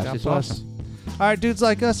 podcast. God It's bless. awesome. All right, Dudes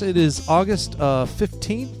Like Us. It is August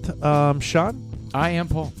 15th. Sean, I am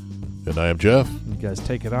Paul. And I am Jeff. you guys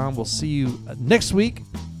take it on. We'll see you next week.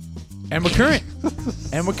 And we're current.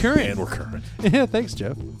 And we're current. Yeah, thanks,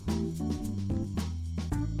 Jeff.